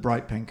more the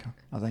bright pink,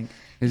 I think.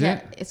 Is yeah,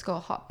 it? it's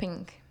called hot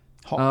pink.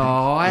 Hot Oh,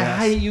 pink. I Yes.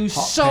 hate you Hot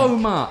so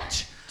pink.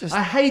 much.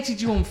 I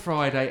hated you on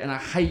Friday, and I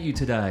hate you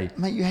today.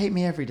 Mate, you hate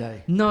me every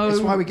day. No, That's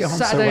why we get on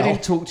Saturday so I well.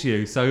 didn't talk to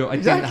you, so I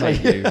Exactly.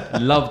 didn't hate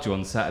you. Loved you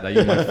on Saturday.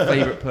 You're my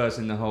favourite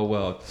person in the whole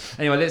world.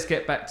 Anyway, let's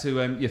get back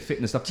to your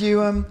fitness stuff. Do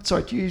you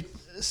do you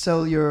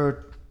sell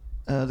your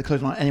the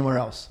clothing line anywhere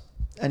else?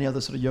 Any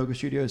other sort of yoga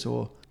studios,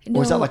 or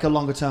is that No. like a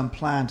longer term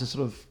plan to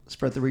sort of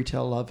spread the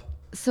retail love?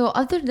 So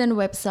other than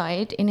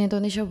website in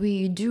Indonesia,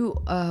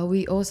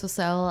 we also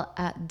sell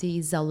at the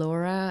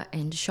Zalora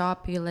and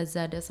Shopee,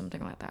 Lazada,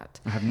 something like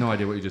that. I have no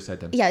idea what you just said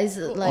then. Yeah, it's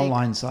like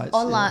Online sites.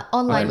 online yeah.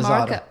 online Like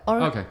market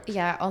or Okay.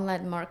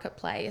 online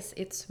marketplace.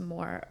 It's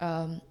more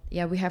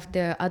we have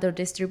the other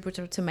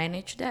distributor to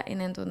manage that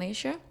in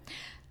Indonesia.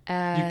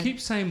 You keep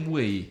saying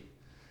we.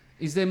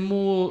 Is there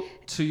more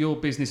to your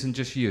business than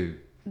just you?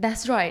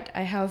 That's right.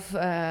 I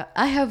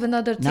have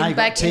another Now team you've got a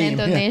back in team,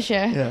 yeah.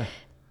 Indonesia. Yeah.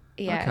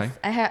 Yes,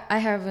 Okay. I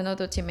have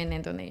another team in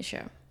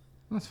Indonesia.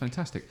 That's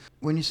fantastic.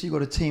 When you say you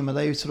got a team, are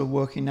they sort of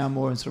working now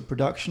more in sort of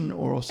production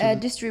or also the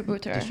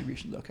Distributor.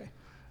 distribution? Okay.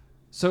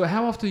 So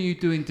how often are you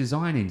doing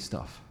designing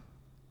stuff?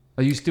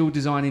 Are you still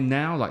designing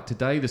now, like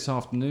today, this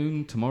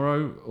afternoon,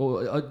 tomorrow?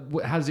 Or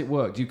how does it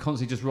work? Do you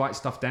constantly just write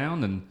stuff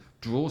down and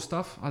draw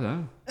stuff? I don't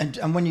know.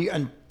 And when you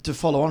and to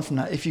follow on from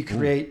that, if you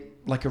create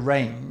like a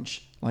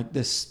range like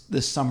this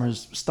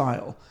summer's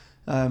style,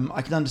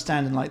 I can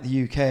understand in like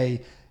the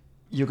UK,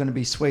 you're going to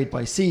be swayed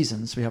by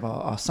seasons. We have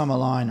our summer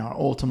line, our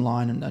autumn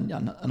line,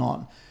 and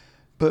on.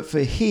 But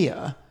for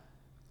here,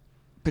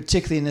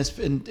 particularly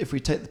if we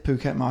take the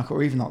Phuket market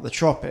or even like the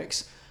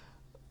tropics,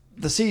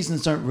 the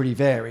seasons don't really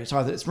vary. It's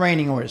either it's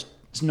raining or it's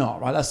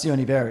not, right? That's the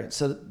only variance.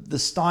 So the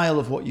style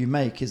of what you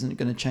make isn't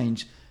going to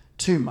change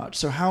too much.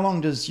 So how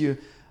long does you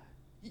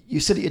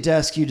sit at your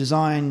desk, you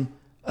design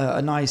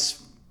a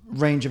nice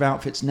range of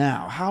outfits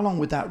now? How long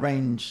would that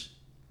range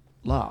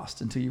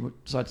last until you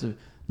decide to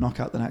knock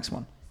out the next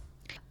one?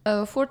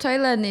 For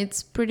Thailand,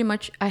 it's pretty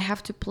much I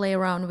have to play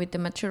around with the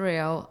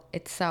material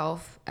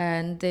itself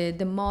and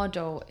the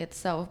model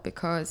itself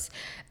because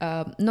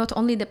not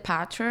only the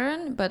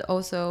pattern, but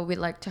also we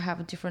like to have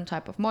a different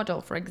type of model.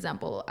 For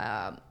example,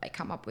 I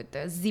come up with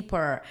the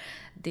zipper,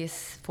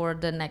 this for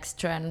the next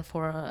trend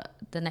for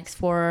the next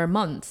 4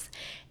 months.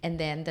 And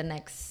then the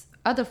next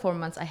other 4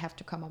 months, I have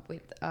to come up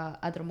with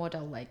other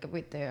model, like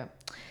with the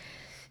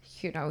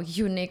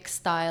unique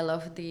style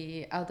of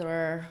the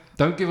other.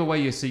 Don't give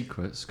away your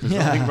secrets, because I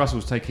Yeah. think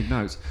Russell's taking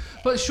notes.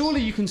 But surely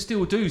you can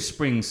still do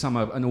spring,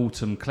 summer and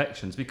autumn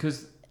collections,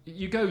 because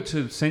you go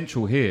to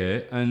Central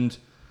here and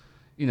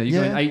you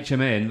go in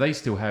H&M, they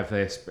still have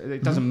their...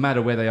 It doesn't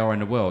matter where they are in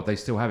the world, they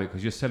still have it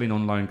because you're selling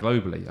online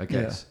globally, I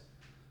guess.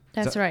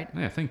 That's right.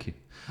 Yeah, thank you.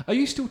 Are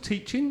you still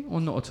teaching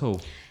or not at all?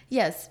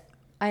 Yes,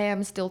 I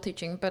am still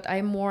teaching, but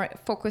I'm more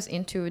focused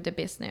into the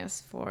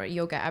business for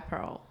yoga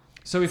apparel.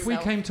 So if we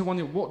So- came to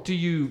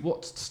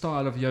what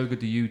style of yoga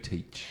do you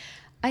teach?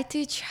 I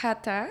teach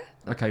Hatha.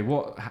 Okay,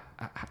 what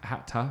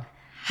hatha?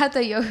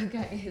 Hatha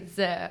yoga is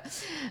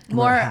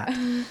more. hat.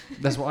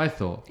 That's what I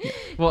thought.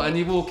 Well, and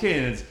you walk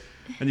in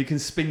and you can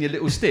spin your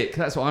little stick.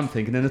 That's what I'm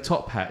thinking. And a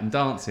top hat and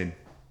dancing.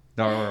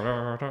 I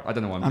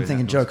don't know why I'm I'm doing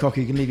thinking that. Joe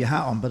Cocker, you can leave your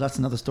hat on, but that's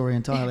another story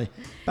entirely.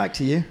 Back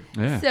to you.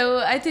 Yeah.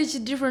 So I teach a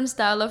different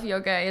style of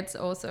yoga. It's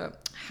also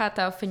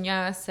Hatha,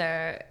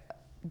 Vinyasa,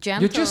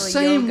 gentle You're just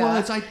saying yoga.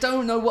 words. I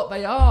don't know what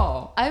they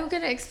are. I'm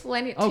gonna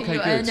explain it to Okay,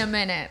 you good. in a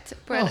minute.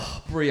 But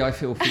Oh, Brie, I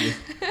feel for you.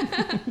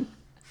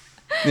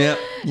 Yeah.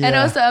 And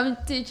also I'm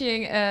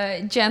teaching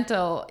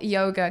gentle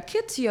yoga,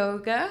 kids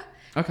yoga,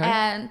 Okay.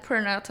 and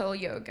prenatal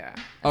yoga.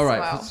 All as right.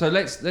 well. So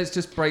let's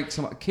just break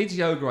some kids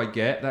yoga. I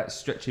get that's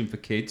stretching for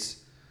kids.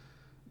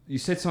 You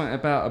said something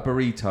about a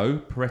burrito,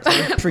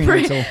 Pareto.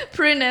 Prenatal.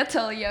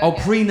 Prenatal yoga. Oh,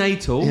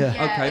 prenatal. Yeah.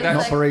 Yeah, Okay, it's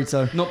that's Not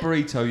burrito. not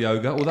burrito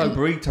yoga. Although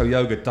burrito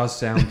yoga does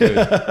sound good.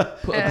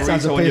 Put a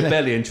Sounds burrito on your appealing.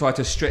 belly and try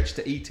to stretch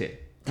to eat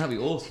it. That'd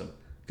be awesome.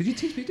 Could you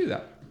teach me to do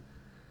that?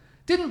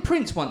 Didn't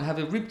Prince once have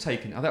a rib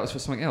taken? Oh, that was for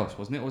something else,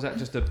 wasn't it? Or was that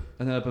just an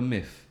urban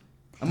myth?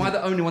 Am I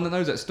the only one that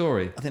knows that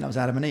story? I think that was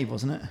Adam and Eve,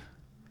 wasn't it?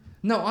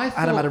 No, I thought...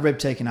 Adam had a rib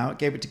taken out,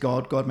 gave it to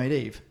God, God made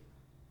Eve.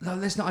 No,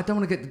 let's not. I don't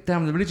want to get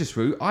down the religious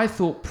route. I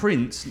thought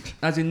Prince,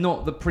 as in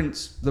not the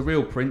Prince, the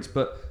real Prince,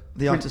 but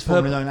The Prince artist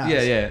formerly known as.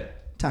 Yeah, yeah,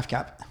 Taft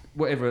cap.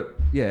 whatever.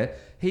 Yeah,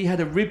 he had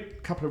a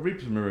couple of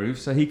ribs removed,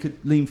 so he could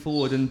lean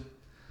forward and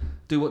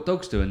do what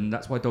dogs do, and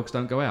that's why dogs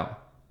don't go out.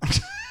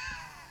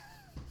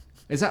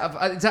 Is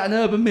that an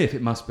urban myth?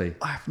 It must be.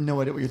 I have no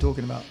idea what you're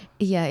talking about.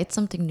 Yeah, it's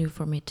something new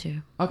for me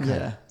too. Okay.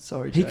 Yeah,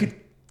 sorry, He Joe. could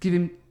give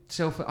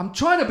himself. I'm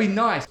trying to be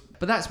nice,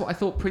 but that's what I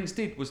thought Prince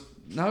did. Was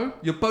no.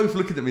 You're both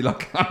looking at me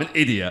like I'm an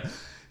idiot.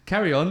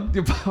 Carry on.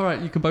 All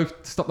right. You can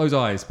both stop those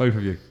eyes, both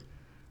of you.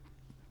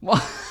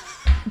 What?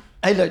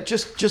 Hey, look,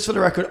 just for the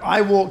record,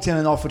 I walked in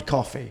and offered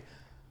coffee.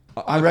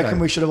 I Okay. reckon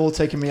we should have all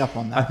taken me up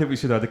on I that. think we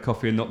should have the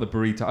coffee and not the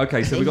burrito.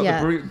 Okay, so we've got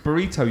Yeah. the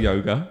burrito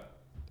yoga.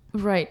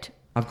 Right.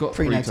 I've got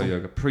Prenatal. burrito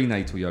yoga,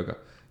 prenatal yoga.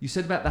 You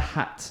said about the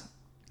hat.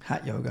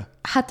 Hat yoga.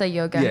 Hatha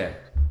yoga. Yeah.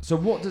 So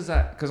what does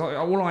that... Because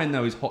all I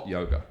know is hot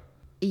yoga.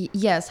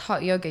 Yes,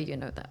 hot yoga, you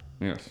know that.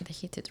 Yes. The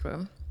heated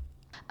room.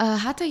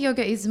 Hatha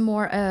yoga is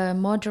more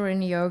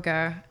modern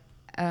yoga,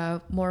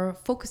 more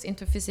focused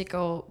into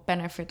physical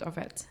benefit of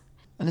it.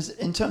 And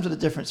in terms of the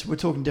difference, we're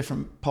talking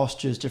different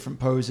postures, different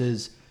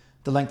poses,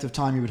 the length of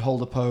time you would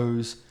hold a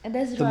pose, And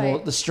that's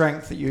the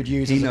strength that you would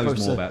use. He as knows opposed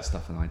more to, about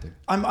stuff than I do.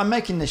 I'm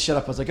making this shit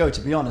up as I go,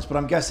 to be honest, but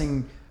I'm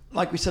guessing,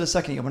 like we said a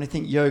second ago, when I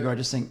think yoga, I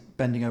just think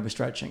bending over,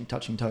 stretching,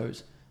 touching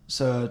toes.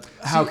 So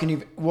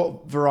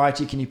what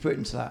variety can you put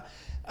into that?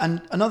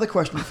 And another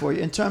question for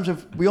you, in terms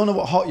of, we all know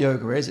what hot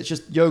yoga is. It's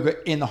just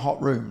yoga in the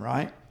hot room,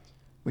 right?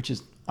 Which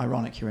is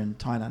ironic here in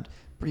Thailand.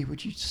 Bree,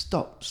 would you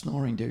stop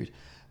snoring, dude?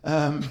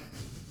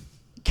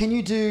 Can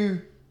you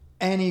do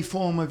any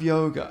form of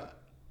yoga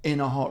in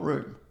a hot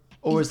room?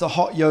 Or is the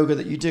hot yoga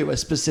that you do a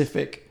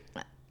specific...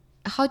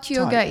 Hot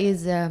yoga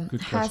is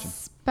Good has question.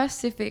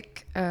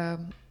 specific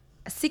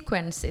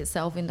sequence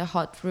itself in the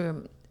hot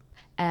room,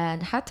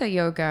 and hatha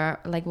yoga,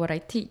 like what I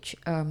teach,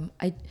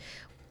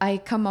 I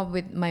come up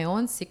with my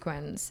own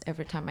sequence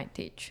every time I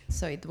teach.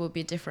 So it will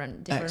be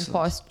different Excellent.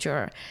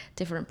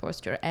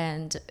 posture,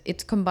 and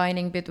it's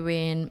combining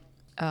between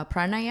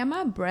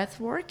pranayama, breath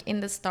work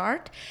in the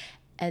start,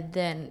 and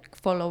then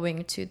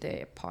following to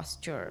the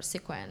posture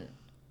sequence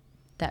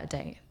that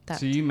day.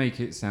 So you make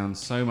it sound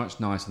so much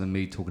nicer than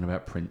me talking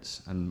about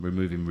Prince and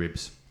removing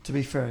ribs. To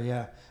be fair,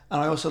 yeah.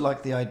 And I also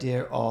like the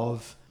idea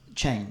of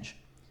change.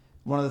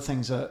 One of the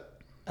things that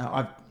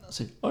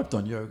I've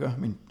done yoga. I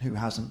mean, who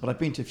hasn't? But I've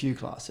been to a few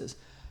classes.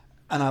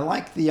 And I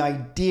like the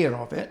idea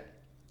of it.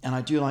 And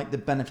I do like the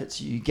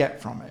benefits you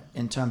get from it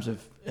in terms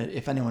of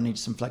if anyone needs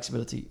some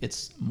flexibility,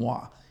 it's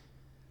moi.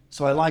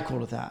 So I like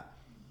all of that.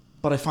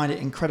 But I find it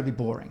incredibly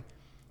boring.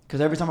 Because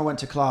every time I went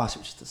to class, it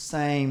was just the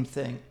same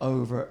thing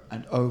over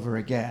and over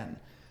again.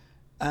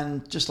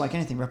 And just like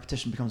anything,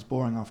 repetition becomes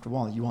boring after a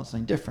while. You want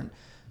something different.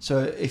 So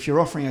if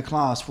you're offering a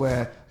class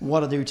where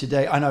what I do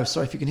today, I know,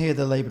 sorry, if you can hear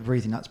the laboured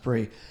breathing, that's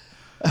Brie.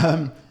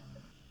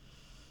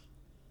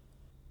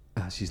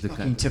 She's looking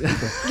Fucking at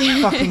typical.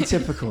 Fucking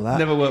typical, that.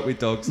 Never worked with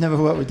dogs. Never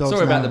worked with dogs.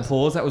 Sorry and about the animals.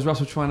 pause. That was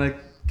Russell trying to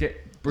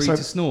get Bree to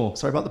snore.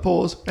 Sorry about the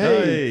pause.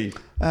 Hey.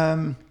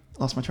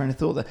 Lost my train of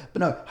thought there. But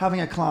no,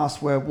 having a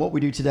class where what we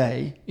do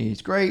today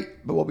is great,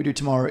 but what we do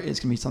tomorrow is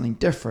going to be something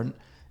different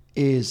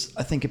is,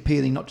 I think,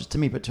 appealing not just to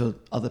me, but to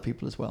other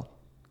people as well.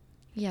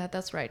 Yeah,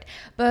 that's right.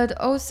 But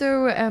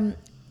also,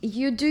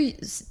 you do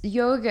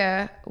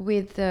yoga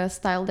with the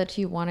style that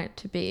you want it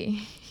to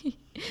be.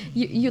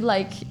 you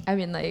like, I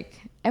mean,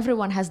 like,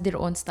 everyone has their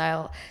own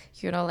style.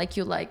 You know, like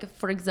you like,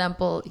 for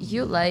example,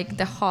 you like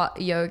the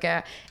hot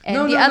yoga, and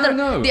No, the no, other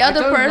no. the I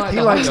other don't person. like He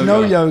the likes hot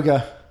no yoga.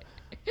 yoga.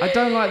 I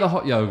don't like the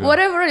hot yoga.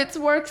 Whatever it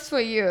works for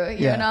you,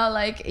 Yeah. you know,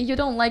 like you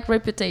don't like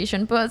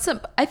repetition, but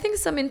I think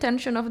some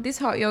intention of this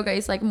hot yoga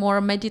is like more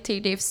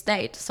meditative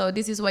state. So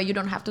this is why you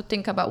don't have to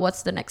think about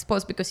what's the next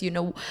pose because you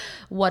know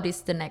what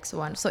is the next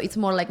one. So it's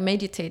more like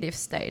meditative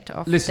state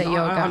of Listen, the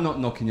yoga. I'm not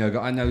knocking yoga.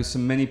 I know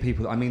many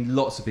people, I mean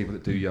lots of people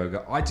that do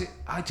yoga.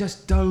 I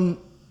just don't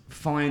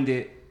find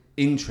it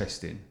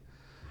interesting.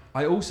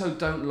 I also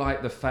don't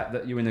like the fact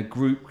that you're in a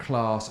group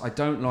class. I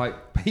don't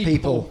like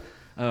people.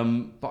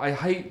 But I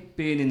hate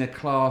being in a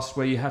class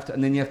where you have to,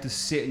 and then you have to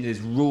sit and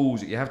there's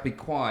rules that you have to be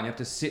quiet and you have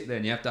to sit there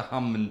and you have to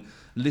hum and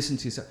listen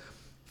to yourself.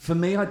 For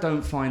me, I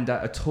don't find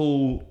that at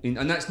all,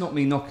 and that's not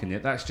me knocking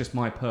it, that's just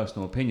my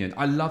personal opinion.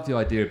 I love the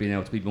idea of being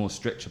able to be more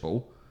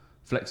flexible,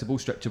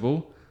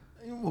 stretchable.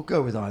 We'll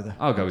go with either.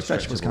 I'll go with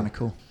Stretch was stretchable. kind of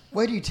cool.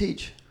 Where do you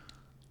teach?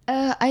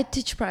 I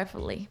teach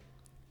privately,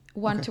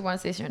 one-to-one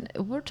session.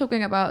 We're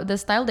talking about the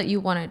style that you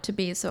want it to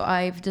be. So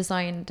I've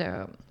designed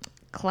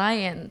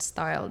client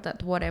style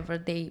that whatever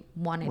they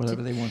wanted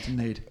Whatever they want and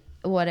need.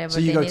 whatever So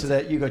you they go need.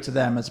 to you go to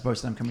them as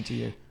opposed to them coming to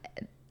you.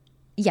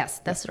 Yes,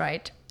 that's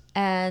right.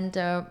 And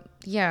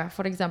yeah,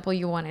 for example,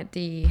 you wanted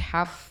to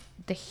have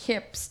the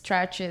hip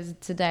stretches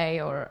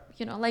today, or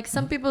you know, like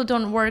some people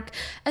don't work,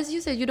 as you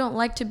said, you don't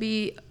like to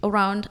be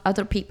around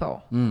other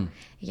people.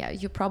 Yeah,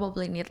 you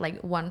probably need like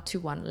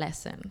one-to-one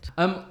lesson.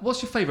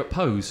 What's your favourite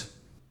pose?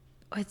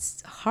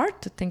 It's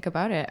hard to think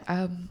about it.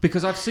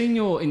 Because I've seen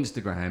your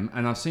Instagram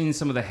and I've seen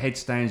some of the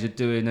headstands you're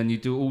doing, and you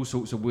do all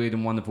sorts of weird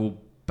and wonderful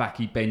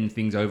backy bend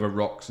things over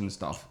rocks and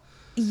stuff.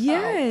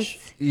 Yes.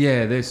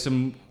 Yeah, there's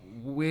some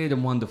weird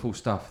and wonderful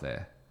stuff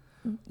there.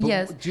 But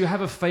Yes. do you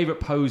have a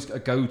favourite pose, a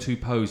go-to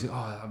pose? Oh,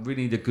 I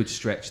really need a good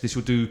stretch. This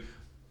will do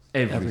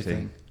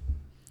everything.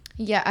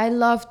 Yeah, I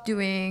love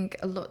doing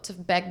a lot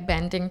of back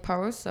bending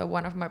pose. So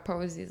one of my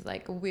poses is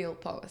like a wheel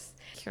pose.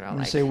 You know, When you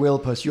like say wheel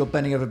pose, you're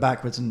bending over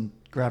backwards and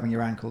grabbing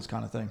your ankles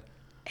kind of thing.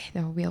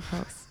 the wheel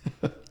pose.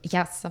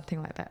 Yes,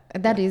 something like that.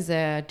 That is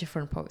a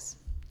different pose.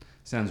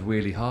 Sounds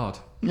really hard.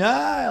 Yeah,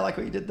 I like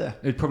what you did there.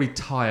 It'd probably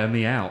tire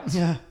me out.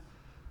 Yeah.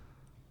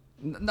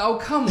 No,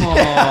 come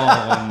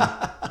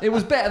on. It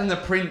was better than the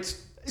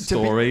Prince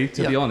story,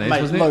 to be honest,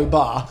 mate, wasn't low it?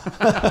 bar.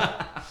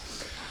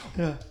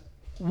 Yeah.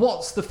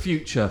 What's the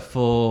future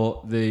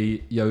for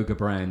the yoga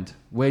brand?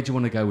 Where do you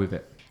want to go with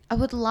it? I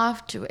would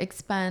love to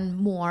expand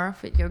more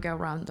fit yoga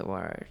around the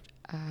world,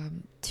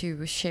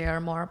 to share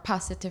more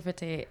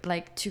positivity,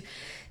 like to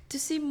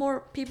see more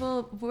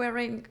people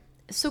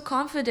so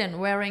confident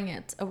wearing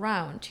it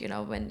around,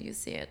 when you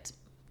see it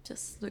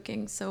just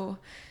looking so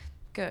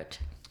good.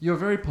 You're a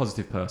very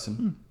positive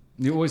person.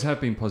 You always have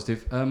been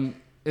positive.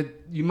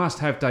 You must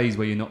have days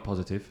where you're not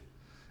positive.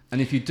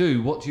 And if you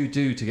do, what do you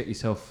do to get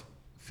yourself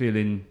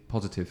feeling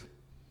positive?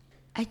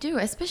 I do,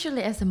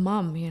 especially as a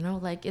mom,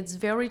 like it's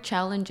very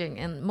challenging,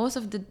 and most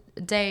of the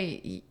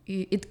day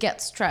it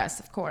gets stressed,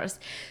 of course.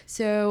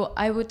 So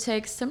I would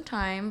take some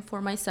time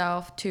for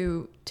myself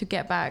to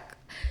get back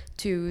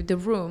to the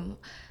room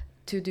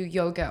to do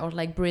yoga or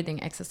like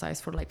breathing exercise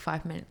for like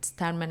 5 minutes,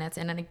 10 minutes,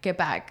 and then get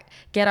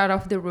out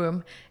of the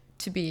room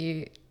to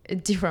be a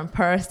different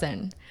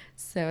person.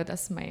 So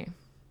that's my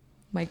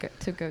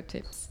to-go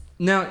tips.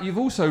 Now, you've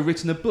also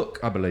written a book,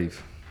 I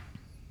believe.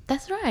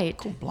 That's right.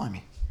 Cool,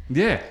 blimey.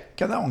 Yeah.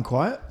 Get that one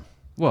quiet.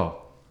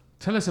 Well,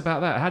 tell us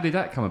about that. How did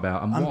that come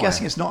about and I'm why?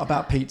 guessing it's not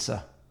about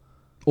pizza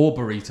Or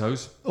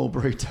burritos. or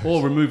burritos.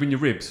 Or removing your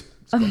ribs.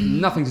 It's got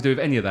nothing to do with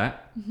any of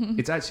that.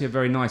 It's actually a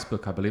very nice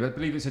book, I believe. I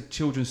believe it's a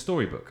children's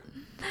storybook.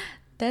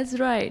 That's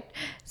right.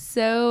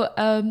 So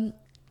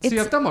See,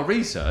 I've done my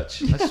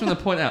research. I just want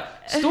to point out,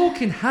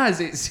 stalking has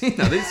its,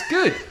 it's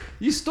good.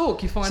 You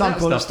stalk, you find Some out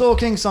call stuff. it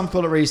stalking, some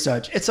call it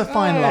research. It's a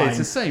fine Hey, line. It's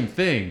the same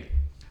thing.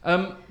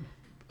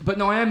 But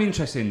no, I am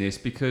interested in this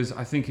because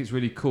I think it's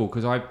really cool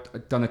because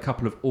I've done a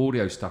couple of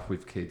audio stuff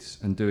with kids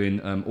and doing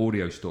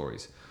audio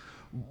stories.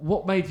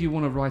 What made you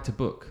want to write a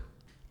book?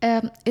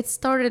 It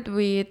started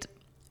with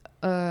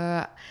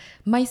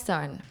my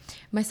son.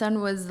 My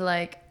son was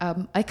like,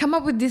 I come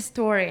up with this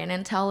story and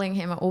then telling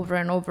him over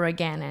and over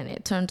again, and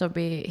it turned to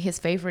be his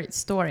favorite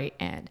story.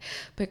 And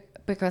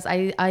because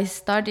I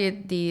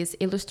studied these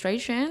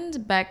illustrations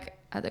back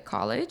at the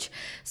college,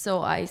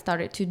 so I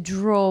started to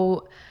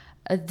draw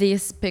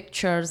these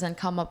pictures and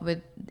come up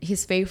with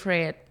his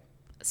favorite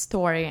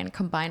story and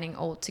combining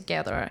all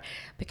together,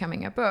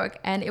 becoming a book.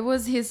 And it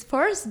was his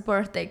first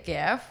birthday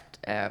gift.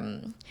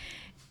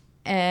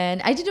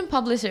 And I didn't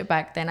publish it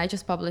back then. I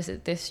just published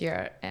it this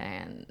year.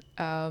 And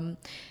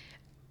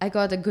I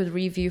got a good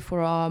review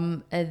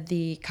from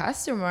the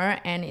customer,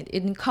 and it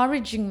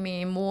encouraging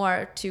me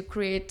more to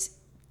create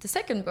the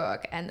second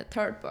book and the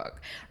third book.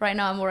 Right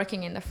now I'm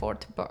working in the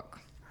fourth book.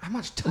 How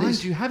much time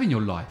do you have in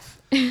your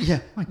life? Yeah.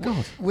 My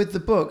God. With the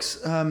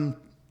books,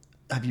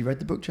 have you read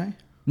the book, Jay?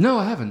 No,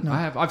 I haven't. No.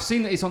 I've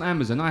seen that it's on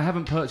Amazon. I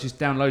haven't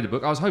downloaded the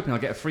book. I was hoping I'd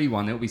get a free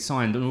one. It'll be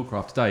signed on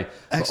Allcraft today,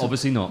 but Excellent.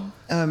 obviously not.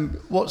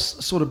 What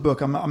sort of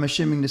book? I'm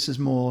assuming this is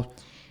more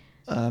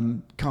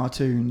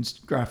cartoons,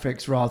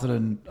 graphics, rather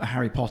than a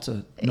Harry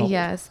Potter novel.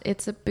 Yes,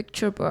 it's a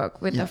picture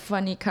book with Yeah. the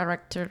funny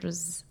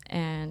characters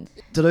and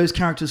Do those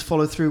characters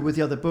follow through with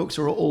the other books,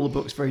 or are all the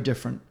books very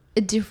different?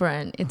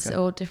 different. It's Okay.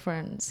 all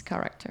different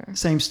characters.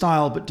 Same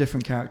style, but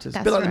different characters.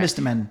 That's a bit like right.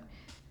 the Mr. Men.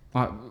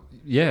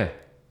 Yeah.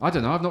 I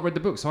don't know. I've not read the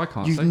book, so I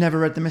can't You've say. never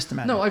read the Mr.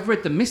 Men? No, I've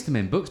read the Mr.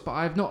 Men books, but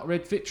I have not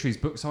read Victory's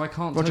book, so I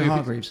can't Roger tell you if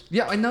Hargreaves.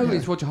 Yeah, I know Yeah.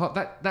 it's Roger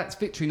that's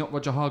Victory, not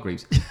Roger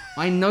Hargreaves.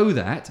 I know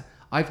that.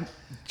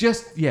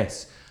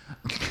 Yes.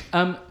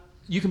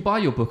 You can buy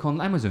your book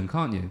on Amazon,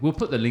 can't you? We'll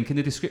put the link in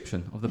the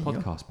description of the There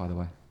you go. podcast, by the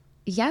way.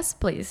 Yes,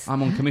 please.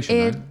 I'm on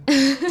commission though.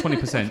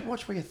 20%.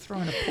 Watch where you're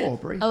throwing a paw,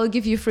 Brie. I will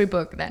give you a free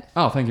book then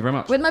Oh, thank you very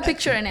much. with my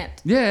picture in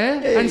it.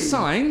 Yeah, Hey. and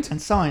signed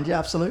And signed, yeah,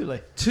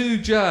 absolutely. to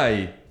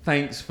Jay.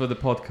 Thanks for the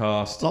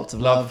podcast. Lots of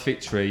love.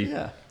 Victory.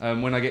 Yeah.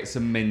 When I get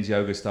some men's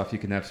yoga stuff, you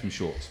can have some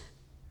shorts.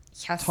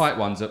 Yes. Tight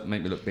ones that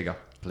make me look bigger,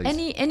 please.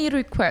 Any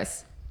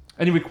requests?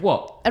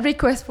 What? A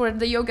request for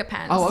the yoga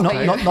pants. Oh, Not,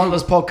 okay. not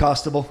as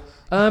podcastable.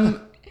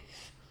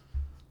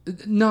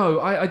 No,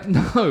 I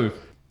no.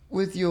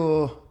 With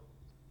your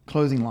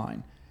clothing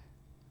line,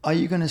 are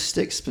you going to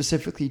stick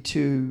specifically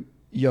to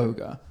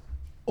yoga,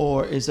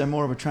 or is there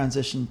more of a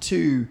transition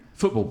to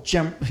Football.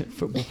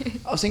 football?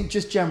 I was thinking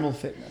just general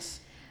fitness.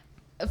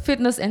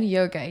 Fitness and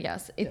yoga,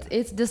 yes.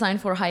 It's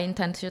designed for high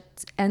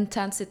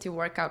intensity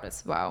workout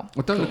as well.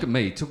 Well, don't look at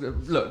me.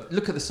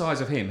 Look at the size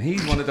of him.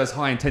 He's one that does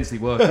high intensity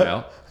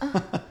workout.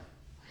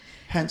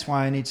 Hence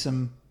why I need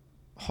some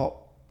hot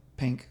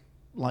pink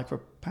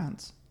lycra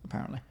pants,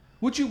 apparently.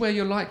 Would you wear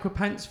your lycra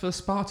pants for the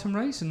Spartan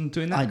race and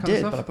doing that I kind did,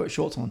 of but I stuff? put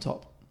shorts on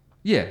top.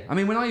 Yeah, I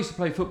mean, when I used to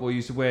play football, I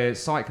used to wear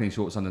cycling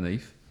shorts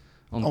underneath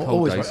on cold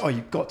Always days.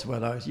 you've got to wear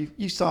those.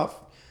 You start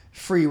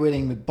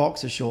freewheeling with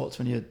boxer shorts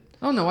when you're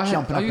Oh no, I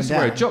jumping up used and to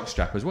wear a down. jock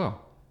strap as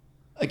well.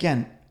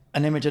 Again,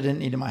 an image I didn't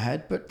need in my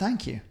head, but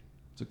thank you.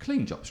 It's a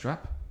clean jock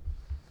strap.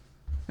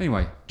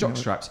 Anyway, jock Yeah.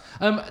 straps.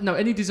 No,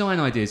 any design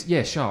ideas?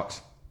 Yeah,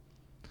 sharks.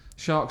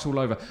 Sharks all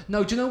over.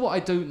 No, do you know what I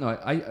do know?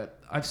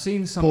 I've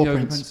seen some Paw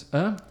yoga prints.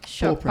 pants.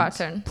 Short Paw prints.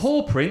 pattern.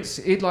 Paw prints.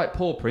 He'd like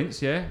paw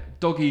prints, yeah.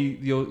 Doggy,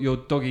 your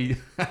doggy,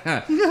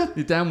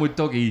 your downward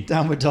doggy.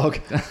 Downward dog.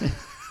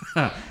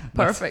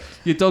 Perfect.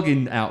 Your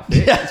dogging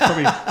outfit. It's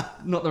probably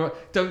not the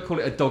right... Don't call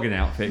it a dogging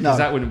outfit, because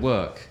No. that wouldn't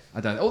work.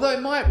 I don't... Although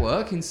it might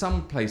work in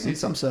some places. In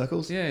some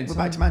circles. Yeah, in We're some-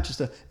 back to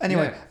Manchester.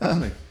 Anyway, Yeah,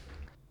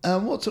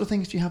 absolutely. what sort of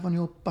things do you have on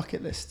your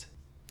bucket list?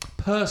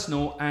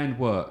 Personal and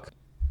work,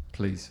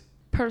 please.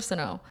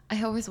 Personal.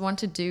 I always want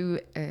to do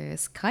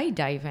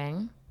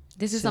skydiving.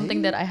 This is something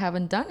See? that I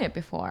haven't done it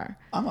before.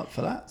 I'm up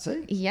for that.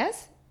 See?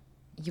 Yes?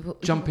 You will,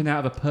 Jumping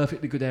out of a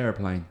perfectly good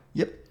aeroplane.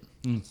 Yep.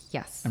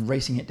 Yes. And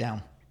racing it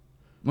down.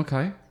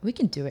 Okay. We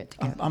can do it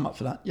together. I'm up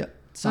for that. Yep.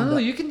 Signed Oh,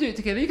 up. you can do it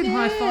together. You can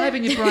high five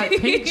in your bright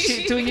pink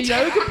shit doing your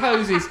yoga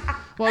poses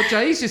while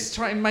Jay's just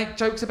trying to make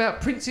jokes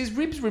about Prince's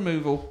ribs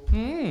removal.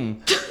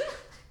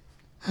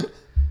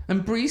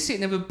 And Bree's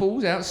sitting there with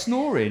balls out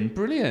snoring.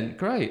 Brilliant.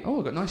 Great. Oh,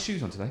 I've got nice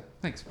shoes on today.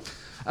 Thanks.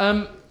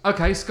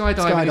 Okay,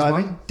 skydiving is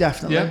one.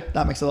 Definitely. Yeah.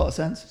 That makes a lot of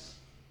sense.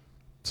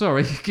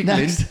 Sorry, giggling.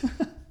 Next.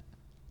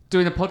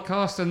 Doing a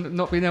podcast and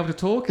not being able to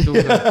talk is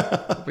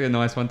also would be a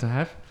nice one to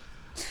have.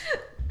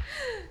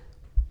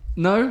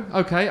 No?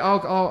 Okay,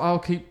 I'll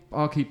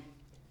keep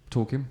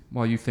talking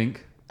while you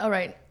think. All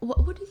right.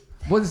 What is...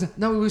 What is it?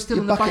 No, we were still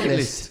Your on the bucket bucket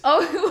list. list.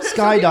 Oh,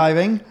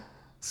 Skydiving.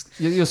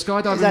 You're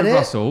skydiving Is that with it?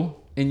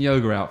 Russell in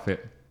yoga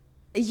outfit.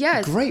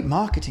 yes. Great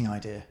marketing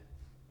idea.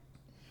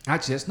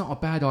 Actually, that's not a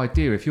bad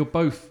idea. If you're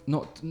both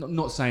not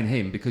saying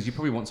him, because you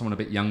probably want someone a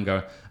bit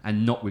younger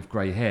and not with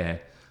grey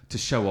hair to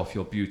show off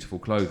your beautiful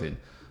clothing.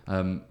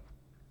 Yeah.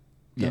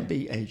 Don't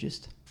be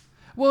ageist.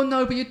 Well,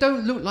 no, but you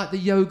don't look like the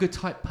yoga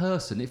type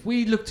person. If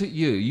we looked at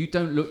you, you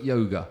don't look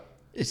yoga.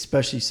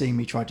 Especially seeing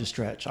me try to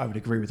stretch. I would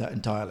agree with that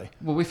entirely.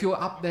 Well, if you're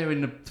up there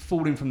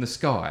falling from the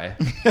sky,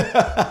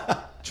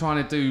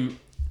 trying to do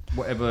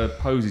whatever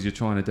poses you're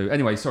trying to do.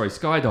 Anyway, sorry,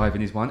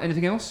 skydiving is one.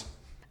 Anything else?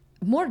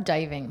 More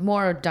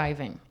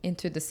diving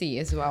into the sea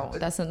as well.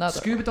 That's another.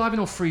 Scuba diving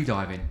or free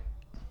diving?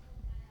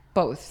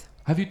 Both.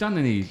 Have you done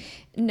any?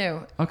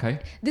 No. Okay.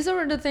 These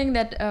are the things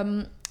that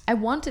I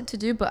wanted to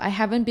do, but I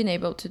haven't been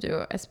able to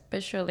do,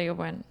 especially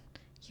when,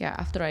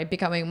 after I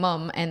becoming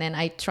mom, and then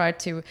I tried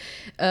to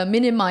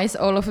minimize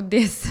all of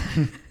this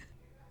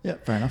Yeah,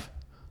 fair enough.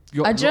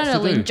 You got lots to do.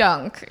 adrenaline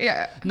junk.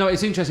 Yeah. No,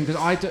 it's interesting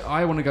because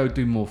I want to go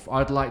do more.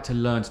 I'd like to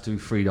learn to do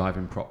free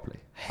diving properly.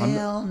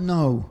 Hell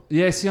no.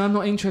 Yeah, see, I'm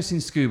not interested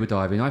in scuba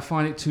diving. I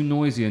find it too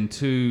noisy and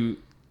too...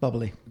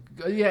 Bubbly.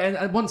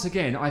 Yeah, and once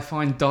again, I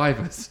find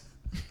divers...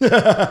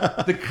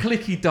 the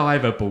clicky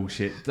diver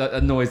bullshit that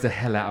annoys the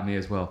hell out of me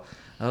as well.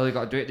 Oh, you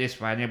got to do it this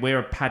way, and then we're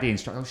a paddy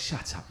instructor. Oh,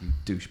 shut up, you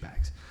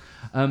douchebags.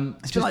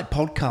 It's just like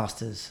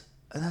podcasters.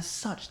 They're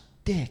such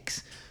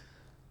dicks.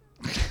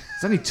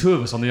 There's only two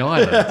of us on the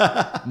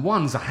island.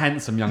 One's a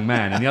handsome young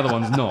man, and the other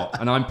one's not.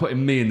 And I'm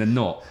putting me in the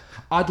knot.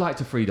 I'd like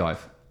to free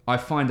dive. I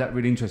find that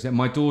really interesting.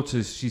 My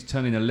daughter's, she's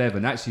turning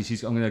 11. Actually,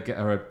 I'm going to get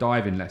her a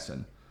diving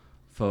lesson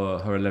for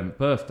her 11th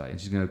birthday, and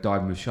she's going to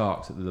dive with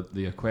sharks at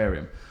the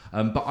aquarium.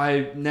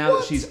 But now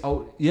that she's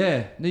old,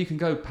 now you can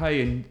go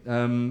pay.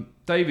 And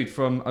David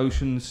from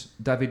Oceans,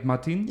 David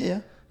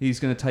Martin, he's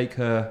going to take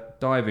her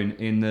diving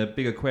in the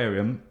big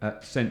aquarium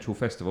at Central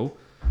Festival.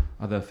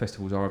 Other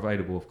festivals are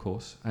available, of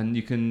course, and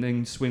you can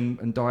then swim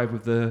and dive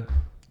with the Is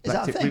that a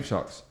black-tip thing? reef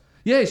sharks.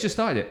 Yeah, he's just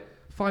started it.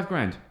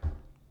 $5,000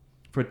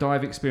 for a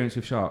dive experience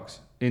with sharks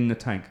in the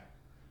tank.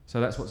 So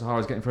that's what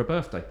Zahara's getting for her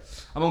birthday.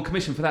 I'm on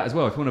commission for that as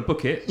well. If you want to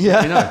book it,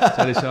 let me know.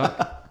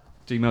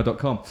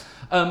 SailorShark@gmail.com.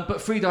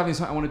 But free diving is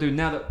something I want to do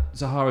now that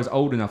Zahara's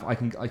old enough. I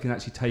can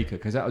actually take her,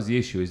 because that was the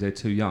issue, is they're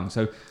too young.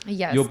 So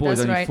Yes, your boy's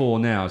that's only right. 4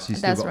 now, so you've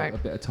still That's got right. a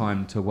bit of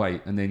time to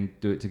wait and then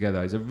do it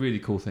together. It's a really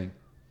cool thing.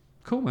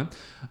 Cool, man.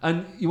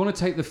 And you want to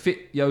take the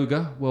fit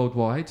yoga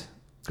worldwide,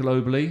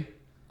 globally,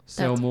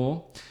 sell That's-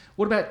 more.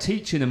 What about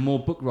teaching and more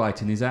book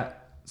writing? Is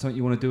that something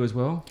you want to do as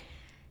well?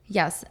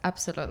 Yes,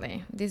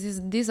 absolutely.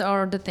 These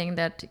are the things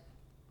that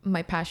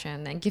my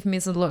passion and give me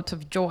a lot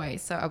of joy.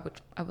 So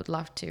I would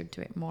love to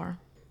do it more.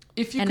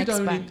 If you And could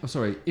expand.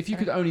 if you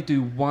could only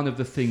do one of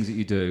the things that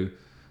you do,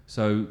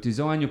 so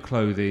design your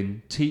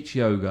clothing, teach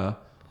yoga,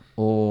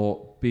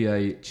 or be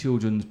a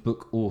children's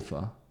book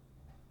author,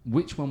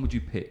 which one would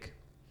you pick?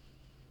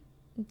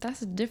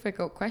 That's a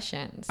difficult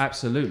question.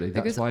 Absolutely,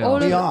 that's Because why all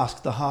I We asked.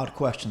 ask the hard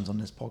questions on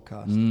this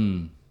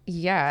podcast.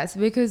 Yes,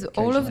 because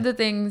all of Occasionally. the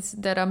things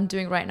that I'm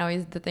doing right now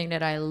is the thing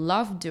that I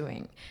love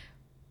doing.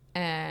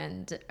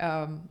 And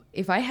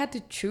if I had to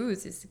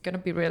choose, it's going to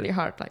be really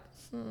hard. Like,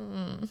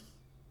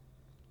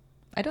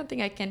 I don't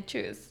think I can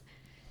choose.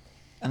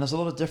 And there's a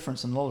lot of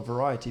difference and a lot of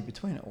variety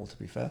between it all, to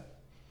be fair.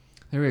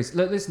 There is.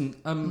 Look, listen,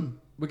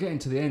 we're getting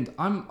to the end.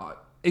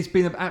 It's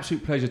been an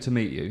absolute pleasure to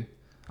meet you.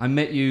 I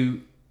met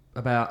you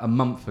about a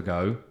month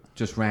ago,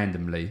 just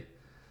randomly,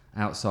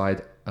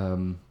 outside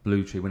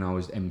Blue Tree when I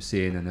was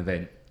emceeing an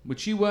event,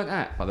 which you weren't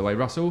at, by the way,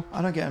 Russell.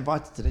 I don't get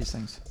invited to these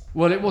things.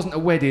 Well, it wasn't a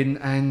wedding,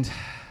 and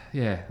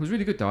yeah, it was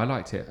really good though. I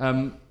liked it.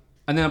 And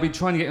then I've been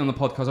trying to get you on the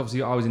podcast.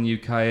 Obviously, I was in the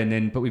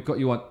UK, but we've got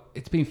you on.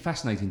 It's been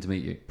fascinating to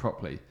meet you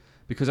properly,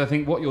 because I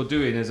think what you're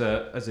doing as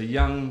a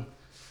young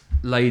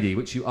lady,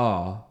 which you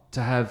are,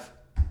 to have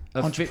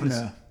a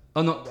Entrepreneur.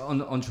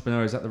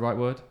 entrepreneur. Is that the right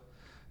word?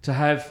 To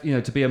have,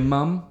 to be a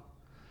mum,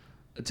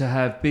 to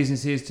have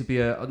businesses, to be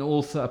an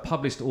author, a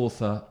published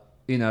author,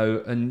 you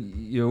know, and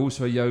you're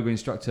also a yoga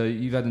instructor.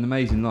 You've had an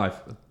amazing life.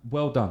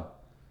 Well done.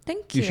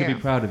 Thank you. You should be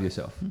proud of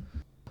yourself.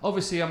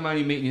 Obviously, I'm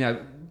only meeting, you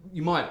know,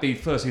 you might be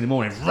first thing in the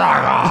morning,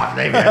 rah,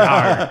 leave me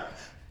alone.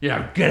 You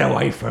know, get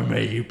away from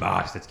me, you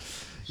bastards.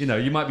 You know,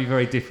 you might be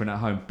very different at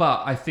home.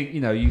 But I think,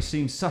 you know, you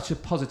seem such a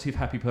positive,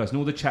 happy person.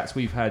 All the chats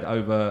we've had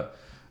over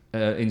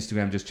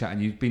Instagram, just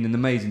chatting, you've been an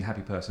amazing,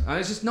 happy person. And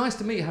it's just nice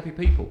to meet happy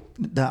people.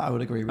 That I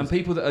would agree with. And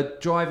people that are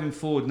driving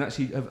forward and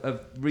actually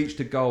have reached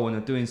a goal and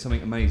are doing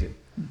something amazing.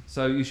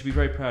 So you should be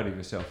very proud of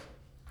yourself.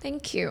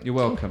 Thank you. You're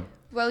welcome.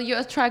 Well, you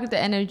attract the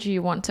energy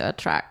you want to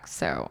attract,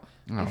 so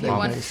Oh, if you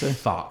want...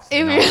 fucked.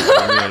 If No, you-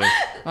 really.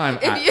 I'm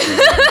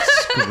absolutely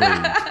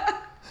screwed.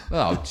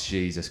 Oh,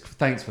 Jesus.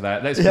 Thanks for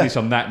that. Let's finish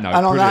on that note.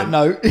 And on Brilliant.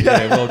 that note...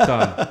 Yeah, well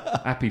done.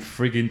 Happy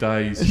frigging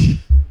days.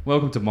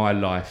 Welcome to my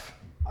life.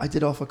 I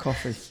did offer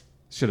coffee.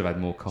 Should have had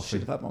more coffee.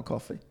 Should have had more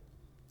coffee.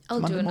 I'll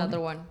Monday do another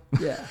one.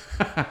 Yeah.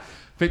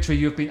 Victory,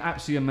 you've been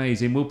absolutely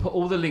amazing. We'll put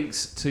all the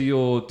links to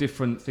your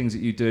different things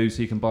that you do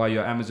so you can buy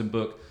your Amazon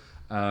book,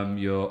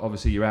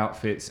 your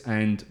outfits,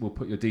 and we'll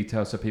put your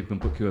details so people can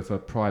book you for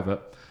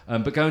private.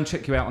 But go and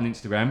check you out on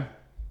Instagram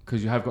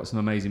because you have got some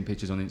amazing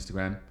pictures on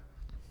Instagram,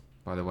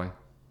 by the way.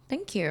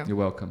 Thank you. You're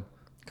welcome.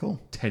 Cool.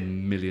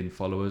 10 million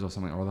followers or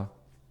something or other.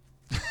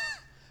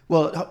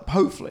 Well,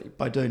 hopefully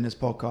by doing this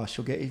podcast,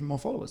 you'll get even more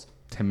followers.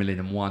 10 million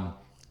and one.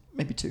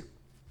 Maybe 2.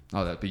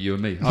 Oh, that'd be you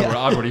and me. I've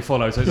already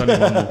followed, so it's only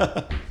one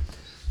more.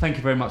 Thank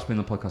you very much for being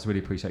on the podcast. Really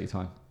appreciate your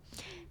time.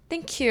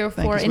 Thank you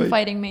Thank for you, sweet.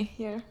 inviting me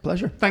here.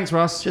 Pleasure. Thanks,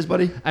 Russ. Cheers,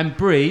 buddy. And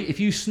Bree, if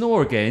you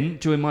snore again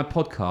during my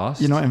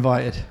podcast, You're not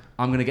invited.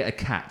 I'm going to get a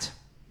cat.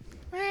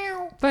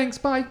 Thanks,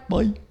 bye.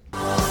 Bye.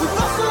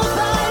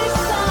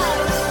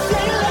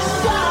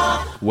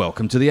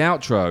 Welcome to the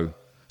outro.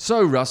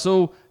 So,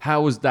 Russell,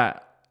 how was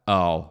that?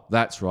 Oh,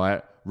 that's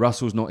right.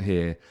 Russell's not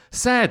here.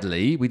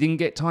 Sadly, we didn't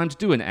get time to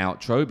do an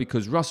outro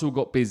because Russell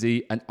got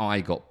busy and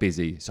I got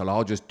busy. So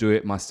I'll just do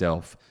it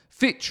myself.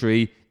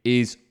 Fittree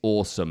is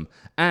awesome.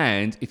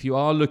 And if you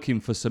are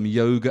looking for some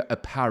yoga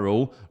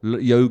apparel,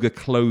 yoga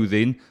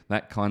clothing,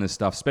 that kind of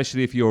stuff,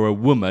 especially if you're a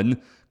woman,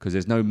 because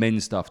there's no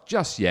men's stuff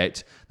just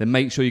yet, then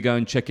make sure you go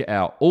and check it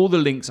out. All the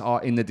links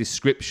are in the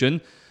description.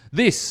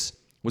 This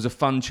was a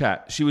fun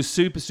chat. She was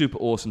super, super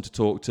awesome to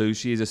talk to.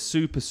 She is a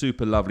super,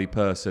 super lovely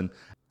person.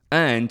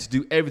 And to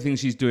do everything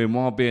she's doing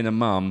while being a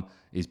mum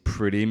is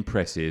pretty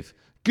impressive.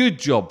 Good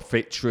job,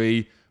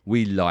 Fittree.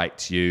 We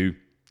liked you.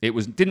 It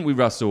was, didn't we,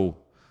 Russell?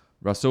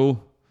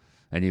 Russell?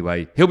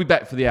 Anyway, he'll be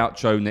back for the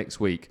outro next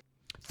week.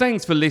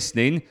 Thanks for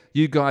listening.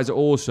 You guys are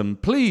awesome.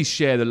 Please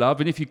share the love.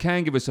 And if you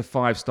can, give us a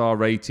 5-star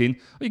rating.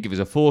 Or you give us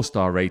a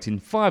 4-star rating.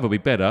 5 will be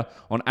better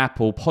on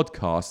Apple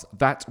Podcasts.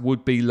 That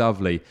would be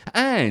lovely.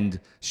 And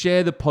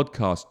share the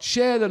podcast.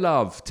 Share the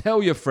love.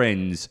 Tell your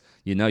friends.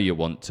 You know you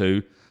want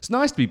to. It's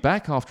nice to be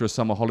back after a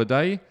summer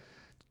holiday.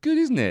 Good,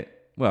 isn't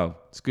it? Well,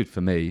 it's good for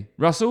me.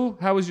 Russell,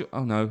 how was your...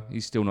 Oh, no,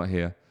 he's still not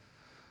here.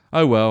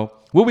 Oh, well.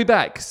 We'll be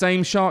back.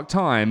 Same shark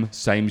time,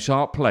 same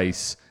shark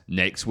place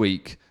next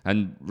week.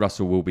 And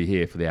Russell will be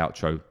here for the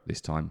outro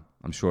this time.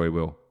 I'm sure he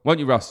will. Won't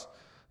you, Russ?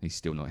 He's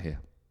still not here.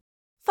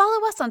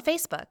 Follow us on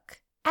Facebook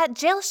at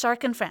Jail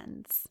Shark and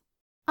Friends.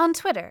 On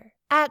Twitter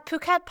at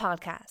Phuket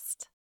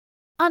Podcast.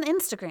 On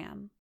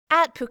Instagram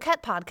at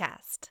Phuket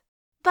Podcast.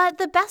 But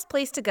the best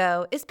place to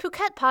go is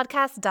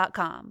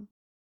PhuketPodcast.com.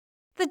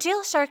 The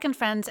Jail Shark and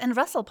Friends and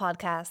Russell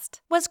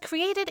podcast was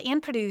created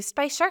and produced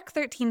by Shark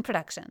 13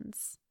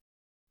 Productions.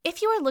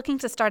 If you are looking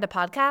to start a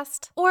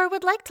podcast or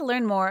would like to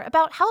learn more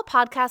about how a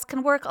podcast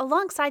can work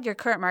alongside your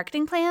current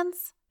marketing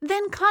plans,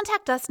 then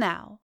contact us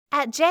now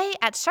at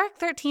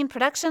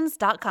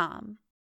j@shark13productions.com.